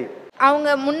 சரி. அவங்க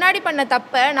முன்னாடி பண்ண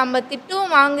தப்பை நம்ம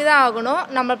திட்டும் வாங்கி தான் ஆகணும்,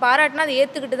 நம்ம பாராட்டினா அதை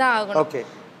ஏற்றுக்கிட்டு தான் ஆகணும்.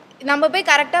 நம்ம போய்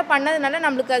கரெக்டாக பண்ணதுனால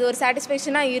நம்மளுக்கு அது ஒரு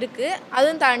சாட்டிஸ்ஃபேக்ஷனாக இருக்குது.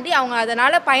 அதுவும் தாண்டி அவங்க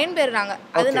அதனால் பயன்பெறுறாங்க,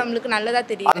 அது நம்மளுக்கு நல்லதாக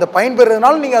தெரியும். அந்த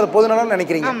பயன்பெறுறதுனால நீங்கள் அது பொதுநலம்னு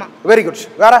நினைக்கிறீங்க. Very good.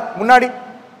 வேற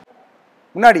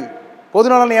முன்னாடி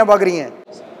பொதுநலம் ஏன் பார்க்குறீங்க?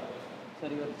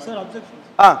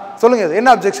 சொல்லுங்க, என்ன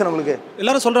அப்ஜெக்ஷன் உங்களுக்கு?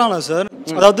 எல்லாரும் சொல்றாங்களா சார்,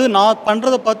 அதாவது நான்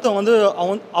பண்றதை பார்த்து வந்து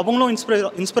அவங்களும்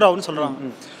இன்ஸ்பயர் ஆகுன்னு சொல்றாங்க.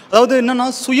 அதாவது என்னன்னா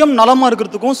சுயம் நலமா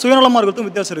இருக்கிறதுக்கும் சுயநலமா இருக்கிறதுக்கும்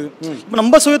வித்தியாசம் இருக்கு. இப்போ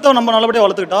நம்ம சுயத்தை நம்ம நல்லபடியாக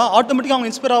வளர்த்துக்கிட்டா ஆட்டோமேட்டிக்காக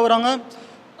அவங்க இன்ஸ்பயர் ஆகுறாங்க.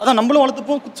 அதான் நம்மளும்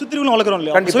வளர்த்துப்போம், சுத்திரிகளும் வளர்க்குறோம்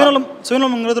இல்லையா?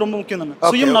 சுயநலம்ங்கிறது ரொம்ப முக்கியம் தானே.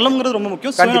 சுயம் நலம்ங்கிறது ரொம்ப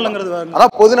முக்கியம், சுயநலங்கிறது வேற.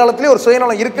 அதான் பொதுநலத்திலே ஒரு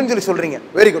சுயநலம் இருக்குன்னு சொல்லி சொல்றீங்க.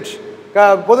 Very good.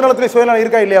 பொதுநலத்திலே சுயநலம்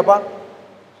இருக்கா இல்லையாப்பா?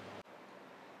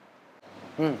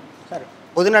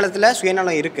 பொதுநலத்தில்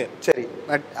சுயநலம் இருக்கு. சரி.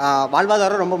 பட்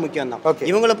வாழ்வாதாரம் ரொம்ப முக்கியம் தான்.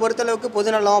 இவங்களை பொறுத்தளவுக்கு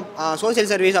பொதுநலம் சோசியல்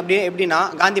சர்வீஸ் அப்படி எப்படின்னா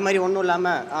காந்தி மாதிரி ஒன்றும்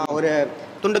இல்லாமல் ஒரு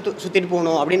துண்டை சுற்றிட்டு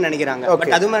போகணும் அப்படின்னு நினைக்கிறாங்க.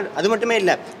 பட் அது மட்டுமே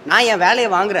இல்லை, நான் என் வேலையை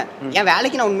வாங்குறேன், என்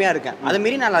வேலைக்கு நான் உண்மையாக இருக்கேன், அதை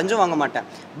மீறி நான் லஞ்சம் வாங்க மாட்டேன்.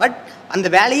 பட் அந்த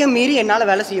வேலையை மீறி என்னால்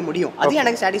வேலை செய்ய முடியும், அது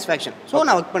எனக்கு சாட்டிஸ்ஃபேக்ஷன். ஸோ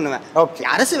நான் ஒர்க் பண்ணுவேன்.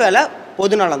 அரசு வேலை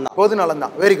பொதுநலம்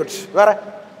தான். Very good. வேற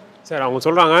சார் அவங்க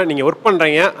சொல்கிறாங்க நீங்கள் ஒர்க்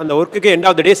பண்ணுறீங்க, அந்த ஒர்க்குக்கு end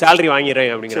of the day salary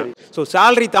வாங்கிடுறேன் அப்படிங்கிறாங்க. ஸோ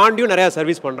சேலரி தாண்டியும் நிறையா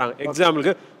சர்வீஸ் பண்ணுறாங்க.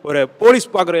 எக்ஸாம்பிளுக்கு ஒரு போலீஸ்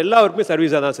பார்க்குற எல்லா ஒர்க்குமே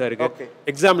சர்வீஸாக தான் சார் இருக்குது.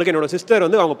 எக்ஸாம்பிளுக்கு என்னோட சிஸ்டர்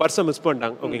வந்து அவங்க பர்ஸை மிஸ்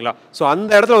பண்ணிட்டாங்க, ஓகேங்களா? ஸோ அந்த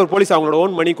இடத்துல ஒரு போலீஸ் அவங்களோட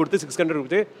ஓன் மணி கொடுத்து 600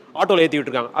 கொடுத்து ஆட்டோவில் ஏற்றி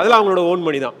விட்டுருக்காங்க. அதெல்லாம் அவங்களோட ஓன்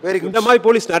மணி தான். இந்த மாதிரி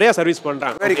போலீஸ் நிறையா சர்வீஸ்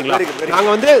பண்ணுறாங்க, ஓகேங்களா?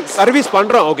 நாங்கள் வந்து சர்வீஸ்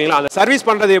பண்ணுறோம், ஓகேங்களா? அந்த சர்வீஸ்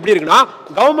பண்ணுறது எப்படி இருக்குன்னா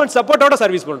கவர்மெண்ட் சப்போர்ட்டோட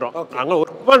சர்வீஸ் பண்ணுறோம். நாங்கள்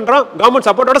ஒர்க் பண்ணுறோம், கவர்மெண்ட்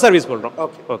சப்போர்ட்டோட சர்வீஸ் பண்ணுறோம்.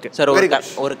 ஓகே சார்,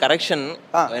 ஒரு கரெக்ஷன்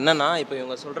என்னன்னா, இப்போ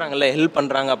இவங்க சொல்கிறாங்கல்ல ஹெல்ப்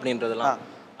பண்ணுறாங்க அப்படின்றதெல்லாம்,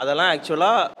 அதெல்லாம்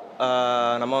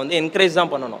ஆக்சுவலாக நம்ம வந்து என்கரேஜ்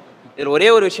தான் பண்ணணும். இதில் ஒரே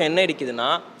ஒரு விஷயம் என்ன இருக்குதுன்னா,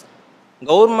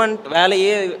 கவர்மெண்ட்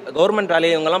வேலையே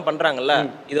இவங்கெல்லாம் பண்ணுறாங்கல்ல,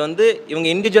 இது வந்து இவங்க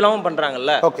இண்டிவிஜுவலாகவும்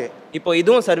பண்ணுறாங்கல்ல. இப்போ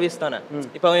இதுவும் சர்வீஸ் தானே.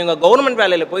 இப்போ இவங்க கவர்மெண்ட்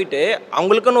வேலையில் போயிட்டு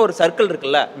அவங்களுக்குன்னு ஒரு சர்க்கிள்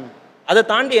இருக்குல்ல, அதை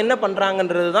தாண்டி என்ன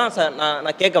பண்ணுறாங்கன்றது தான்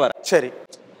நான் கேட்க வரேன். சரி.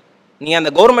 நீங்கள்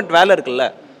அந்த கவர்மெண்ட் வேலை இருக்குல்ல,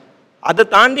 அதை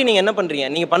தாண்டி நீங்கள் என்ன பண்ணுறீங்க?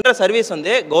 நீங்கள் பண்ணுற சர்வீஸ்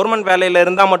வந்து கவர்மெண்ட் வேலையில்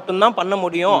இருந்தால் மட்டும்தான் பண்ண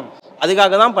முடியும்,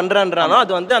 அதுக்காக தான் பண்ணுறேன்றாலும்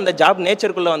அது வந்து அந்த ஜாப்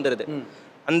நேச்சருக்குள்ளே வந்துடுது.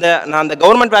 நான் அந்த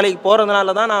கவர்மெண்ட் வேலைக்கு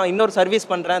போகிறதுனால தான் நான் இன்னொரு சர்வீஸ்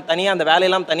பண்ணுறேன், தனியாக அந்த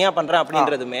வேலையெல்லாம் தனியாக பண்ணுறேன்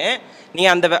அப்படின்றதுமே,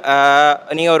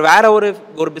 நீங்கள் ஒரு வேற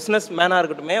ஒரு பிஸ்னஸ் மேனாக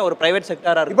இருக்கட்டுமே, ஒரு பிரைவேட்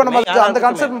செக்டராக இருக்கட்டும், இப்போ நம்ம அந்த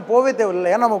கான்செப்ட் போவே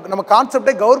தேவையில்லை. ஏன்னா நம்ம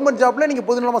கான்செப்டே கவர்மெண்ட் ஜாப்ல நீங்கள்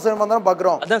பொதுநலமாக செய்யணும் தான்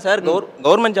பார்க்குறோம். அதான் சார்,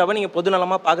 கவர்மெண்ட் ஜாபை நீங்கள்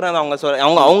பொதுநலமாக பார்க்குறாங்க. அவங்க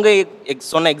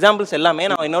சொன்ன எக்ஸாம்பிள்ஸ் எல்லாமே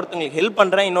நான் இன்னொருத்தங்களுக்கு ஹெல்ப்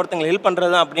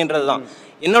பண்ணுறது தான் அப்படின்றது தான்.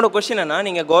 என்னோட கொஸ்டின் என்ன,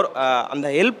 நீங்கள் அந்த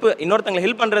இன்னொருத்தங்களை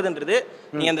ஹெல்ப் பண்ணுறதுன்றது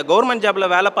நீங்கள் அந்த கவர்மெண்ட் ஜாப்ல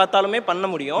வேலை பார்த்தாலுமே பண்ண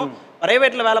முடியும்,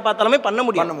 பிரைவேட்ல வேலை பார்த்தாலுமே பண்ண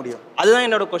முடியும். அதுதான்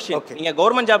என்னோட கொஸ்டின். நீங்கள்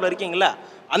கவர்மெண்ட் ஜாப்ல இருக்கீங்களா,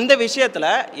 அந்த விஷயத்துல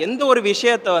எந்த ஒரு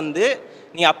விஷயத்தை வந்து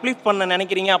நீ அப்லிஃப்ட் பண்ண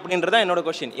நினைக்கிறீங்க அப்படின்றத என்னோட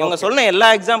கொஸ்டின். இவங்க சொன்ன எல்லா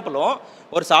எக்ஸாம்பிளும்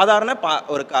ஒரு சாதாரண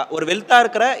ஒரு வெல்த்தா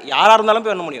இருக்கிற யாரா இருந்தாலும்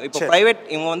போய் பண்ண முடியும். இப்போ பிரைவேட்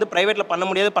இவங்க வந்து பிரைவேட்ல பண்ண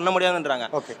முடியாதுன்றாங்க.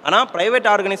 ஆனா பிரைவேட்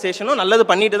ஆர்கனைசேஷனும் நல்லது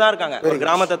பண்ணிட்டு தான் இருக்காங்க. ஒரு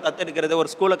கிராமத்தை தத்தெடுக்கிறது,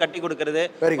 ஒரு ஸ்கூலை கட்டி கொடுக்கறது,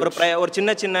 ஒரு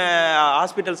சின்ன சின்ன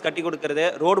ஹாஸ்பிட்டல்ஸ் கட்டி கொடுக்கறது,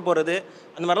 ரோடு போறது,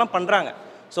 அந்த மாதிரிலாம் பண்றாங்க.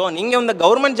 ஸோ நீங்கள் இந்த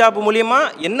கவர்மெண்ட் ஜாப் மூலியமா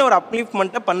என்ன ஒரு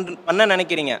அப்லிஃப்ட்மெண்ட்டை பண்ண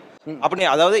நினைக்கிறீங்க? அப்படி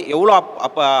அதாவது எவ்வளோ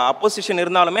அப்போசிஷன்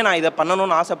இருந்தாலுமே நான் இதை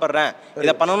பண்ணணும்னு ஆசைப்படுறேன்,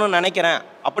 இதை பண்ணணும்னு நினைக்கிறேன்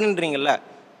அப்படின்றீங்கல்ல,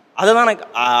 அதுதான் எனக்கு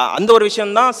அந்த ஒரு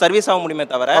விஷயம் தான் சர்வீஸ் ஆக முடியுமே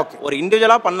தவிர ஒரு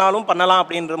இண்டிவிஜுவலாக பண்ணலாம்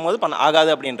அப்படின்ற போது ஆகாது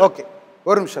அப்படின்ற. ஓகே,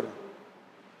 ஒரு நிமிஷம்.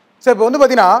 சார், இப்போ வந்து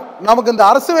பார்த்தீங்கன்னா நமக்கு இந்த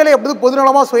அரசு வேலை எப்படி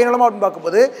பொதுநலமாக சுயநலமாக அப்படின்னு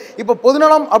பார்க்கும்போது, இப்போ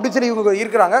பொதுநலம் அப்படின்னு சொல்லி இவங்க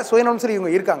இருக்கிறாங்க, சுயநலம் சொல்லி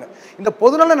இவங்க இருக்காங்க. இந்த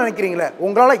பொதுநலம் நினைக்கிறீங்களே,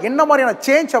 உங்களால் என்ன மாதிரியான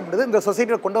சேஞ்ச் அப்படின்றது இந்த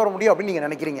சொசைட்டியில் கொண்டு வர முடியும் அப்படின்னு நீங்கள்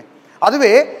நினைக்கிறீங்க?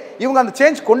 அதுவே இவங்க அந்த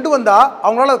சேஞ்ச் கொண்டு வந்தால்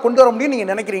அவங்களால அதை கொண்டு வர முடியும்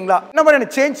நீங்கள் நினைக்கிறீங்களா? என்ன மாதிரியான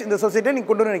சேஞ்ச் இந்த சொசைட்டியை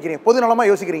நீங்கள் கொண்டு வர நினைக்கிறீங்க,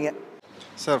 பொதுநலமாக யோசிக்கிறீங்க?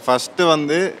 சார், ஃபஸ்ட்டு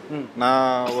வந்து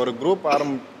நான் ஒரு குரூப்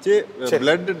ஆரம்பித்து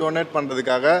பிளட் டொனேட்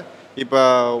பண்ணுறதுக்காக இப்போ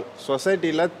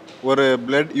சொசைட்டியில் ஒரு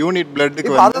பிளட் யூனிட்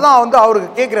பிளட்டுக்கு அதுதான் வந்து அவருக்கு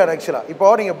கேட்குறாரு. ஆக்சுவலாக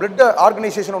இப்போ நீங்கள் பிளட்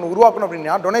ஆர்கனைசேஷன் ஒன்று உருவாக்கணும்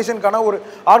அப்படின்னா, டொனேஷனுக்கான ஒரு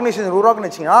ஆர்கனைசேஷன்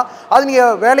உருவாக்கணும்னு வச்சிங்கன்னா, அது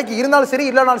நீங்கள் வேலைக்கு இருந்தாலும் சரி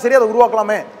இல்லைனாலும் சரி அதை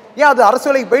உருவாக்கலாமே, ஏன் அது அரசு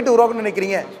வேலைக்கு போயிட்டு உருவாக்கணும்னு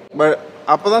நினைக்கிறீங்க? பட்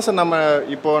அப்போ தான்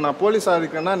சார் இப்போ நான் போலீஸாக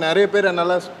இருக்கேன்னா நிறைய பேர்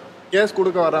என்னால் கேஸ்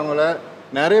கொடுக்க வரவங்கள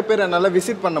நிறைய பேர் என்னால்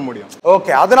விசிட் பண்ண முடியும்.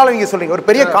 ஓகே, அதனால நீங்கள் சொல்கிறீங்க ஒரு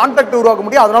பெரிய கான்டாக்ட் உருவாக்க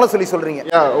முடியும், அதனால சொல்கிறீங்க.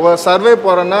 ஒரு சர்வே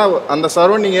போகிறேன்னா அந்த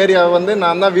சரௌண்டிங் ஏரியாவை வந்து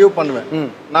நான் தான் வியூ பண்ணுவேன்.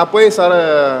 நான்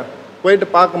போயிட்டு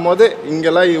பார்க்கும்போது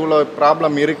இங்கெல்லாம் இவ்வளோ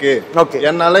ப்ராப்ளம் இருக்கு,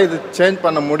 என்னால் இது சேஞ்ச்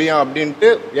பண்ண முடியும் அப்படின்ட்டு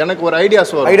எனக்கு ஒரு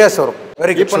ஐடியாஸ் வரும்.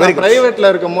 இப்போ நான் பிரைவேட்ல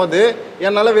இருக்கும் போது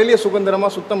என்னால் வெளியே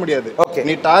சுதந்திரமாக சுத்த முடியாது.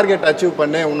 நீ டார்கெட் அச்சீவ்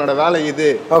பண்ணு, உன்னோட வேலை இது,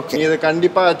 நீ இதை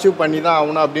கண்டிப்பாக அச்சீவ் பண்ணி தான்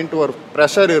ஆகணும் அப்படின்ட்டு ஒரு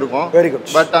ப்ரெஷர் இருக்கும்.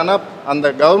 பட் ஆனால்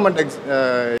அந்த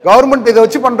கவர்மெண்ட் இதை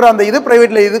வச்சு பண்ணுற அந்த இது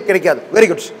பிரைவேட்ல இது கிடைக்காது. Very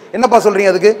good. என்னப்பா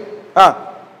சொல்றீங்க அதுக்கு?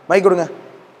 மைக் கொடுங்க.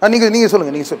 நீங்க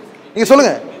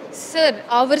சொல்லுங்க. சார்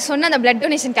அவர் சொன்ன அந்த பிளட்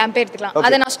டொனேஷன் கேம்பே எடுத்துக்கலாம்.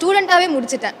 அதை நான் ஸ்டூடெண்டாவே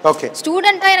முடிச்சிட்டேன்.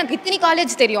 ஸ்டூடெண்டா எனக்கு இத்தனை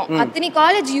காலேஜ் தெரியும். அத்தனை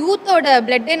காலேஜ் யூத்தோட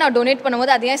பிளட்டே நான் டொனேட்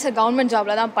பண்ணும்போது அது ஏன் சார் கவர்மெண்ட்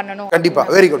ஜாப்ல தான் பண்ணணும்? கண்டிப்பா.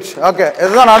 Very good. ஓகே,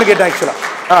 இதுதான் நானும் கேட்டேன் ஆக்சுவலா.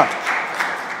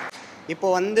 இப்போ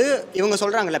வந்து இவங்க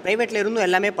சொல்றாங்கல்ல பிரைவேட்ல இருந்தும்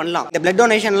எல்லாமே பண்ணலாம். இந்த பிளட்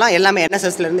டொனேஷன்லாம் எல்லாமே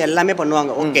NSSல இருந்து எல்லாமே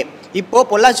பண்ணுவாங்க. ஓகே, இப்போ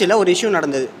பொள்ளாச்சியில் ஒரு இஷ்யூ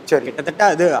நடந்தது. கிட்டத்தட்ட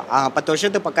அது 10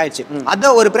 வருஷத்துக்கு பக்கம் ஆயிடுச்சு. அதை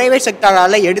ஒரு பிரைவேட்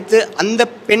செக்டரால எடுத்து அந்த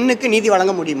பெண்ணுக்கு நீதி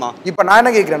வழங்க முடியுமா? இப்போ நான்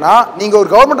என்ன கேட்குறேன்னா, நீங்க ஒரு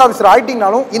கவர்மெண்ட் ஆஃபீஸர்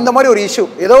ஆயிட்டீங்கனாலும் இந்த மாதிரி ஒரு இஷ்யூ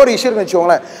ஏதோ ஒரு இஷ்யூ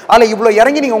வச்சுக்கோங்களேன், அதில் இவ்வளோ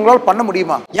இறங்கி நீங்க உங்களால் பண்ண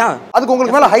முடியுமா? அதுக்கு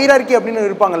உங்களுக்கு மேல ஹைரார்கி அப்படின்னு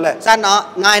இருப்பாங்கல்ல சார்.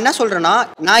 நான் என்ன சொல்றேன்னா,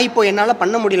 நான் இப்போ என்னால்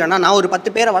பண்ண முடியலன்னா நான் ஒரு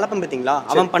 10 பேரை வளர்ப்பேன் பார்த்தீங்களா,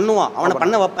 அவன் பண்ணுவான், அவனை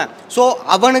பண்ண வைப்பேன். ஸோ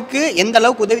அவனுக்கு எந்த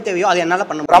அளவுக்கு உதவி தேவையோ அதை என்னால்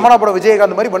பண்ண முடியும். ரமணா படம்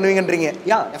விஜயகாந்த் மாதிரி பண்ணுவீங்கன்றீங்க.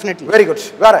 டெஃபினெட்லி. Very good.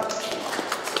 வேற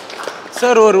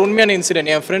சார் ஒரு உண்மையான இன்சிடென்ட்.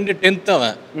 என் ஃப்ரெண்டு 10th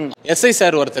அவன் SI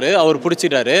சார் ஒருத்தர் அவர்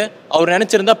பிடிச்சிட்டாரு. அவர்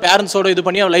நினைச்சிருந்தா பேரண்ட்ஸோட இது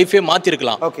பண்ணி அவர் லைஃபே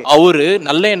மாத்திருக்கலாம். அவரு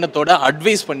நல்ல எண்ணத்தோட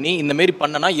அட்வைஸ் பண்ணி இந்த மாதிரி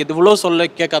பண்ணனா எவ்வளோ சொல்ல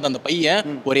கேட்காத அந்த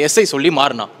பையன் ஒரு SI சொல்லி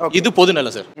மாறினான். இது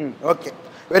பொதுநலம் சார். Okay,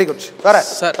 very good. வேற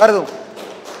சார்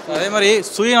அதே மாதிரி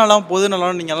சுயநலம்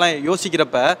பொதுநலம் நீங்க எல்லாம்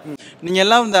யோசிக்கிறப்ப நீங்க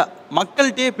எல்லாம் இந்த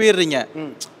மக்கள்கிட்டே போயிடுறீங்க.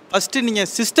 ஃபர்ஸ்ட் நீங்க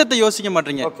சிஸ்டத்தை யோசிக்க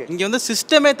மாட்டீங்க. இங்க வந்து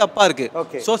சிஸ்டமே தப்பா இருக்கு.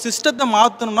 சோ சிஸ்டத்தை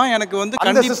மாத்தணும்னா எனக்கு வந்து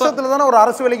கண்டிப்பா சிஸ்டத்துல தான ஒரு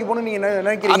அரசு வேலைக்கு போணும் நீங்க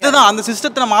நினைக்கிறீங்க. அதுதான் அந்த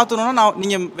சிஸ்டத்தை மாத்தணும்னா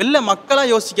நீங்க வெளில மக்களா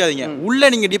யோசிக்காதீங்க. உள்ள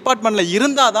நீங்க டிபார்ட்மெண்ட்ல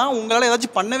இருந்தாதான் உங்களால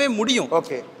ஏதாச்சும் பண்ணவே முடியும்.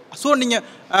 ஓகே. ஸோ நீங்கள்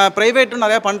ப்ரைவேட்டும்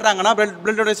நிறையா பண்ணுறாங்கன்னா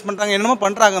பிளட் டொனேஷன் பண்ணுறாங்க, என்னமோ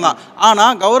பண்ணுறாங்க தான்.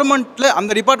 ஆனால் கவர்மெண்ட்டில்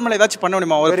அந்த டிபார்ட்மெண்ட்டில் ஏதாச்சும் பண்ண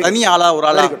முடியுமா? ஒரு தனி ஆளா ஒரு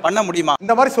ஆளா பண்ண முடியுமா?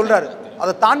 இந்த மாதிரி சொல்கிறாரு.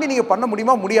 அதை தாண்டி நீங்கள் பண்ண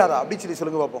முடியுமா முடியாதா அப்படின்னு சொல்லி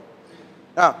சொல்லுங்க பார்ப்போம்.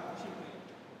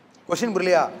 கொஸ்டின்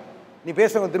புரியலையா? நீ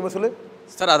பேசுங்க, திரும்ப சொல்லு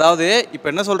சார். அதாவது இப்போ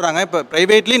என்ன சொல்கிறாங்க, இப்போ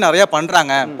ப்ரைவேட்லேயும் நிறையா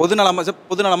பண்ணுறாங்க,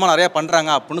 பொதுநலமாக நிறையா பண்ணுறாங்க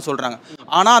அப்படின்னு சொல்கிறாங்க.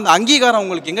 ஆனால் அந்த அங்கீகாரம்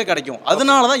உங்களுக்கு எங்கே கிடைக்கும்?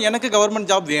 அதனால தான் எனக்கு கவர்மெண்ட்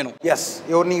ஜாப் வேணும். எஸ்,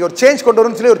 நீங்கள் ஒரு சேஞ்ச் கொண்டு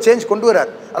வரணும்னு சொல்லி ஒரு சேஞ்ச் கொண்டு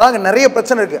வரார். அதான் நிறைய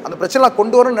பிரச்சனை இருக்குது. அந்த பிரச்சனைலாம்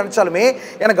கொண்டு வரணும்னு நினச்சாலுமே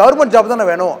எனக்கு கவர்மெண்ட் ஜாப் தானே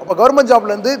வேணும். அப்போ கவர்மெண்ட்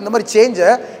ஜாப்லேருந்து இந்த மாதிரி சேஞ்சை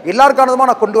எல்லாருக்கானதுமா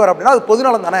நான் கொண்டு வரேன் அப்படின்னா அது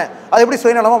பொதுநலம் தானே, அது எப்படி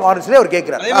சுயநலமாக மாறும் சொல்லி அவர்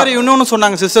கேட்குறாரு. அதே மாதிரி இன்னொன்று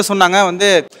சொன்னாங்க, சிஸ்டர் சொன்னாங்க வந்து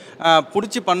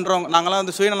பிடிச்சி பண்ணுறோம், நாங்களாம்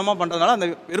வந்து சுயநலமாக பண்ணுறதுனால அந்த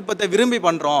விருப்பத்தை விரும்பி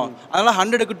பண்ணுறோம், அதனால்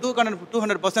 100க்கு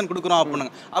 200% கொடுக்குறோம் அப்படின்னு.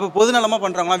 அப்போ பொதுநலமாக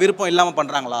பண்ணுறாங்களா, விருப்பம் இல்லாமல்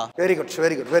பண்ணுறாங்களா? Very good,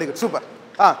 very good, very good, super.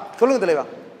 சொல்லுங்க தலைவா.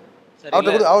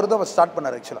 அவர் தான் ஸ்டார்ட்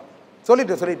பண்ணார் ஆக்சுவலாக.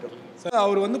 சொல்லிட்டு சார்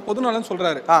அவர் வந்து பொதுநலன்னு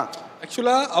சொல்கிறாரு.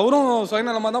 ஆக்சுவலாக அவரும்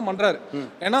சுயநலமாக தான் பண்ணுறாரு.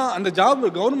 ஏன்னா அந்த ஜாப்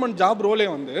கவர்மெண்ட் ஜாப் ரோலே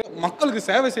வந்து மக்களுக்கு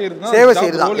சேவை செய்யறது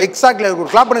தான். எக்ஸாக்ட்லி. ஒரு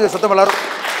கிளாப் பண்ணுங்க சத்தம் எல்லாரும்.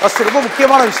 ஃபர்ஸ்ட் ரொம்ப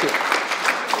முக்கியமான விஷயம்.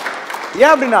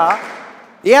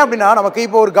 ஏன் அப்படின்னா நமக்கு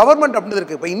இப்போ ஒரு கவர்மெண்ட் அப்படின்றது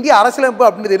இருக்கு. இப்போ இந்திய அரசியலமைப்பு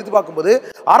அப்படின்றது எடுத்து பார்க்கும்போது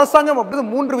அரசாங்கம் அப்படின்றது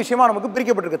 3 விஷயமா நமக்கு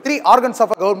பிரிக்கப்பட்டிருக்கு. 3 ஆர்கன்ஸ்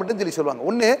ஆஃப் கவர்மெண்ட்னு சொல்லி சொல்லுவாங்க.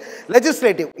 ஒன்று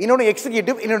லெஜிஸ்லேட்டிவ், இன்னொன்று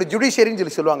எக்ஸிக்யூட்டிவ், இன்னொன்று ஜுடிஷியரின்னு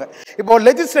சொல்லி சொல்லுவாங்க. இப்போ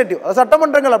லெஜிஸ்லேட்டிவ்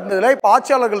சட்டமன்றங்கள் அப்படின்றதுல இப்போ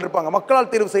ஆட்சியாளர்கள் இருப்பாங்க, மக்களால்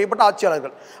தேர்வு செய்யப்பட்ட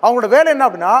ஆட்சியாளர்கள். அவங்களோட வேலை என்ன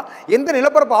அப்படின்னா எந்த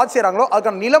நிலப்பரப்பு ஆட்சி செய்கிறாங்களோ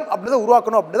அதுக்கான நிலம் அப்படின்றத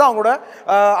உருவாக்கணும் அப்படின்றது அவங்களோட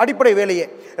அடிப்படை வேலையே.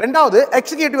 ரெண்டாவது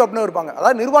எக்ஸிக்யூட்டிவ் அப்படின்னு இருப்பாங்க,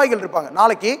 அதாவது நிர்வாகிகள் இருப்பாங்க.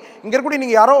 நாளைக்கு இங்கே இருக்கக்கூடிய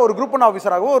நீங்கள் யாரோ ஒரு குரூப் 1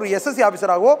 ஆஃபீஸராகவோ ஒரு SSC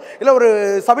ஆஃபீஸராகவோ இல்லை ஒரு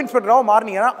சப் இன்ஸ்பெக்டராகவோ மாறினீங்கன்னா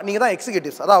நீங்கள் தான்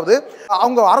எக்ஸிக்யூட்டிவ்ஸ். அதாவது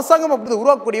அவங்க அரசாங்கம் அப்படி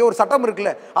உருவாக்கக்கூடிய ஒரு சட்டம்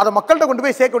இருக்குல்ல, அதை மக்கள்கிட்ட கொண்டு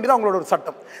போய் சேர்க்க வேண்டியது அவங்களோட ஒரு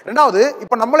சட்டம். ரெண்டாவது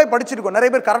இப்போ நம்மளே படிச்சிருக்கோம்,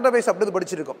 நிறைய பேர் கரண்ட் அஃபேர்ஸ் அப்படி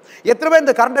படிச்சிருக்கோம். எத்தனை பேர்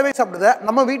இந்த கரண்ட் அஃபேர்ஸ் அப்படித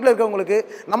நம்ம வீட்டில் இருக்கவங்களுக்கு,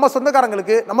 நம்ம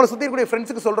சொந்தக்காரங்களுக்கு, நம்மளை சுற்றி இருக்கக்கூடிய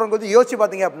ஃப்ரெண்ட்ஸுக்கு சொல்கிறவங்க கொஞ்சம் யோசிச்சு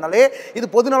பார்த்தீங்க அப்படின்னாலே இது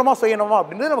பொதுநலமா சுயநலமா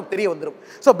அப்படின்றது நமக்கு தெரிய வந்துடும்.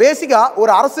 ஸோ பேசிக்காக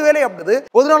ஒரு அரசு வேலை அப்படின்றது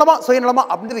பொதுநலமா சுயநலமா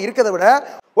அப்படின்றது இருக்கிறத விட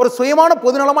ஒரு சுயமான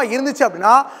பொதுநலமா இருந்துச்சு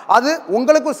அப்படின்னா அது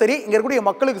உங்களுக்கும் சரி இங்க இருக்கக்கூடிய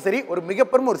மக்களுக்கும் சரி ஒரு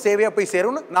மிகப்பெரும் ஒரு சேவையா போய்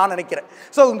சேரும்னு நான் நினைக்கிறேன்.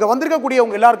 ஸோ இங்க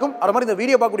வந்திருக்கக்கூடியவங்க எல்லாருக்கும், அது மாதிரி இந்த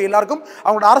வீடியோ பார்க்கக்கூடிய எல்லாருக்கும்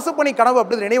அவங்களோட அரசு பணி கனவு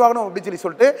அப்படி நினைவாகணும் அப்படின்னு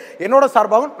சொல்லிட்டு என்னோட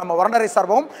சார்பாகவும் நம்ம வரண்டரை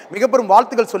சார்பாகவும் மிகப்பெரும்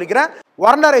வாழ்த்துக்கள் சொல்லிக்கிறேன்.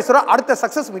 வரண்டரேஸ்வரர் அடுத்த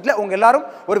சக்சஸ் மீட்ல உங்க எல்லாரும்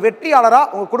ஒரு வெற்றியாளரா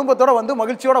உங்க குடும்பத்தோட வந்து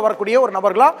மகிழ்ச்சியோட வரக்கூடிய ஒரு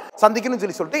நபர்களா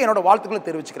சந்திக்கணும்னு சொல்லிட்டு என்னோட வாழ்த்துக்களை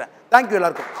தெரிவிச்சுக்கிறேன். தேங்க்யூ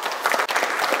எல்லாருக்கும்.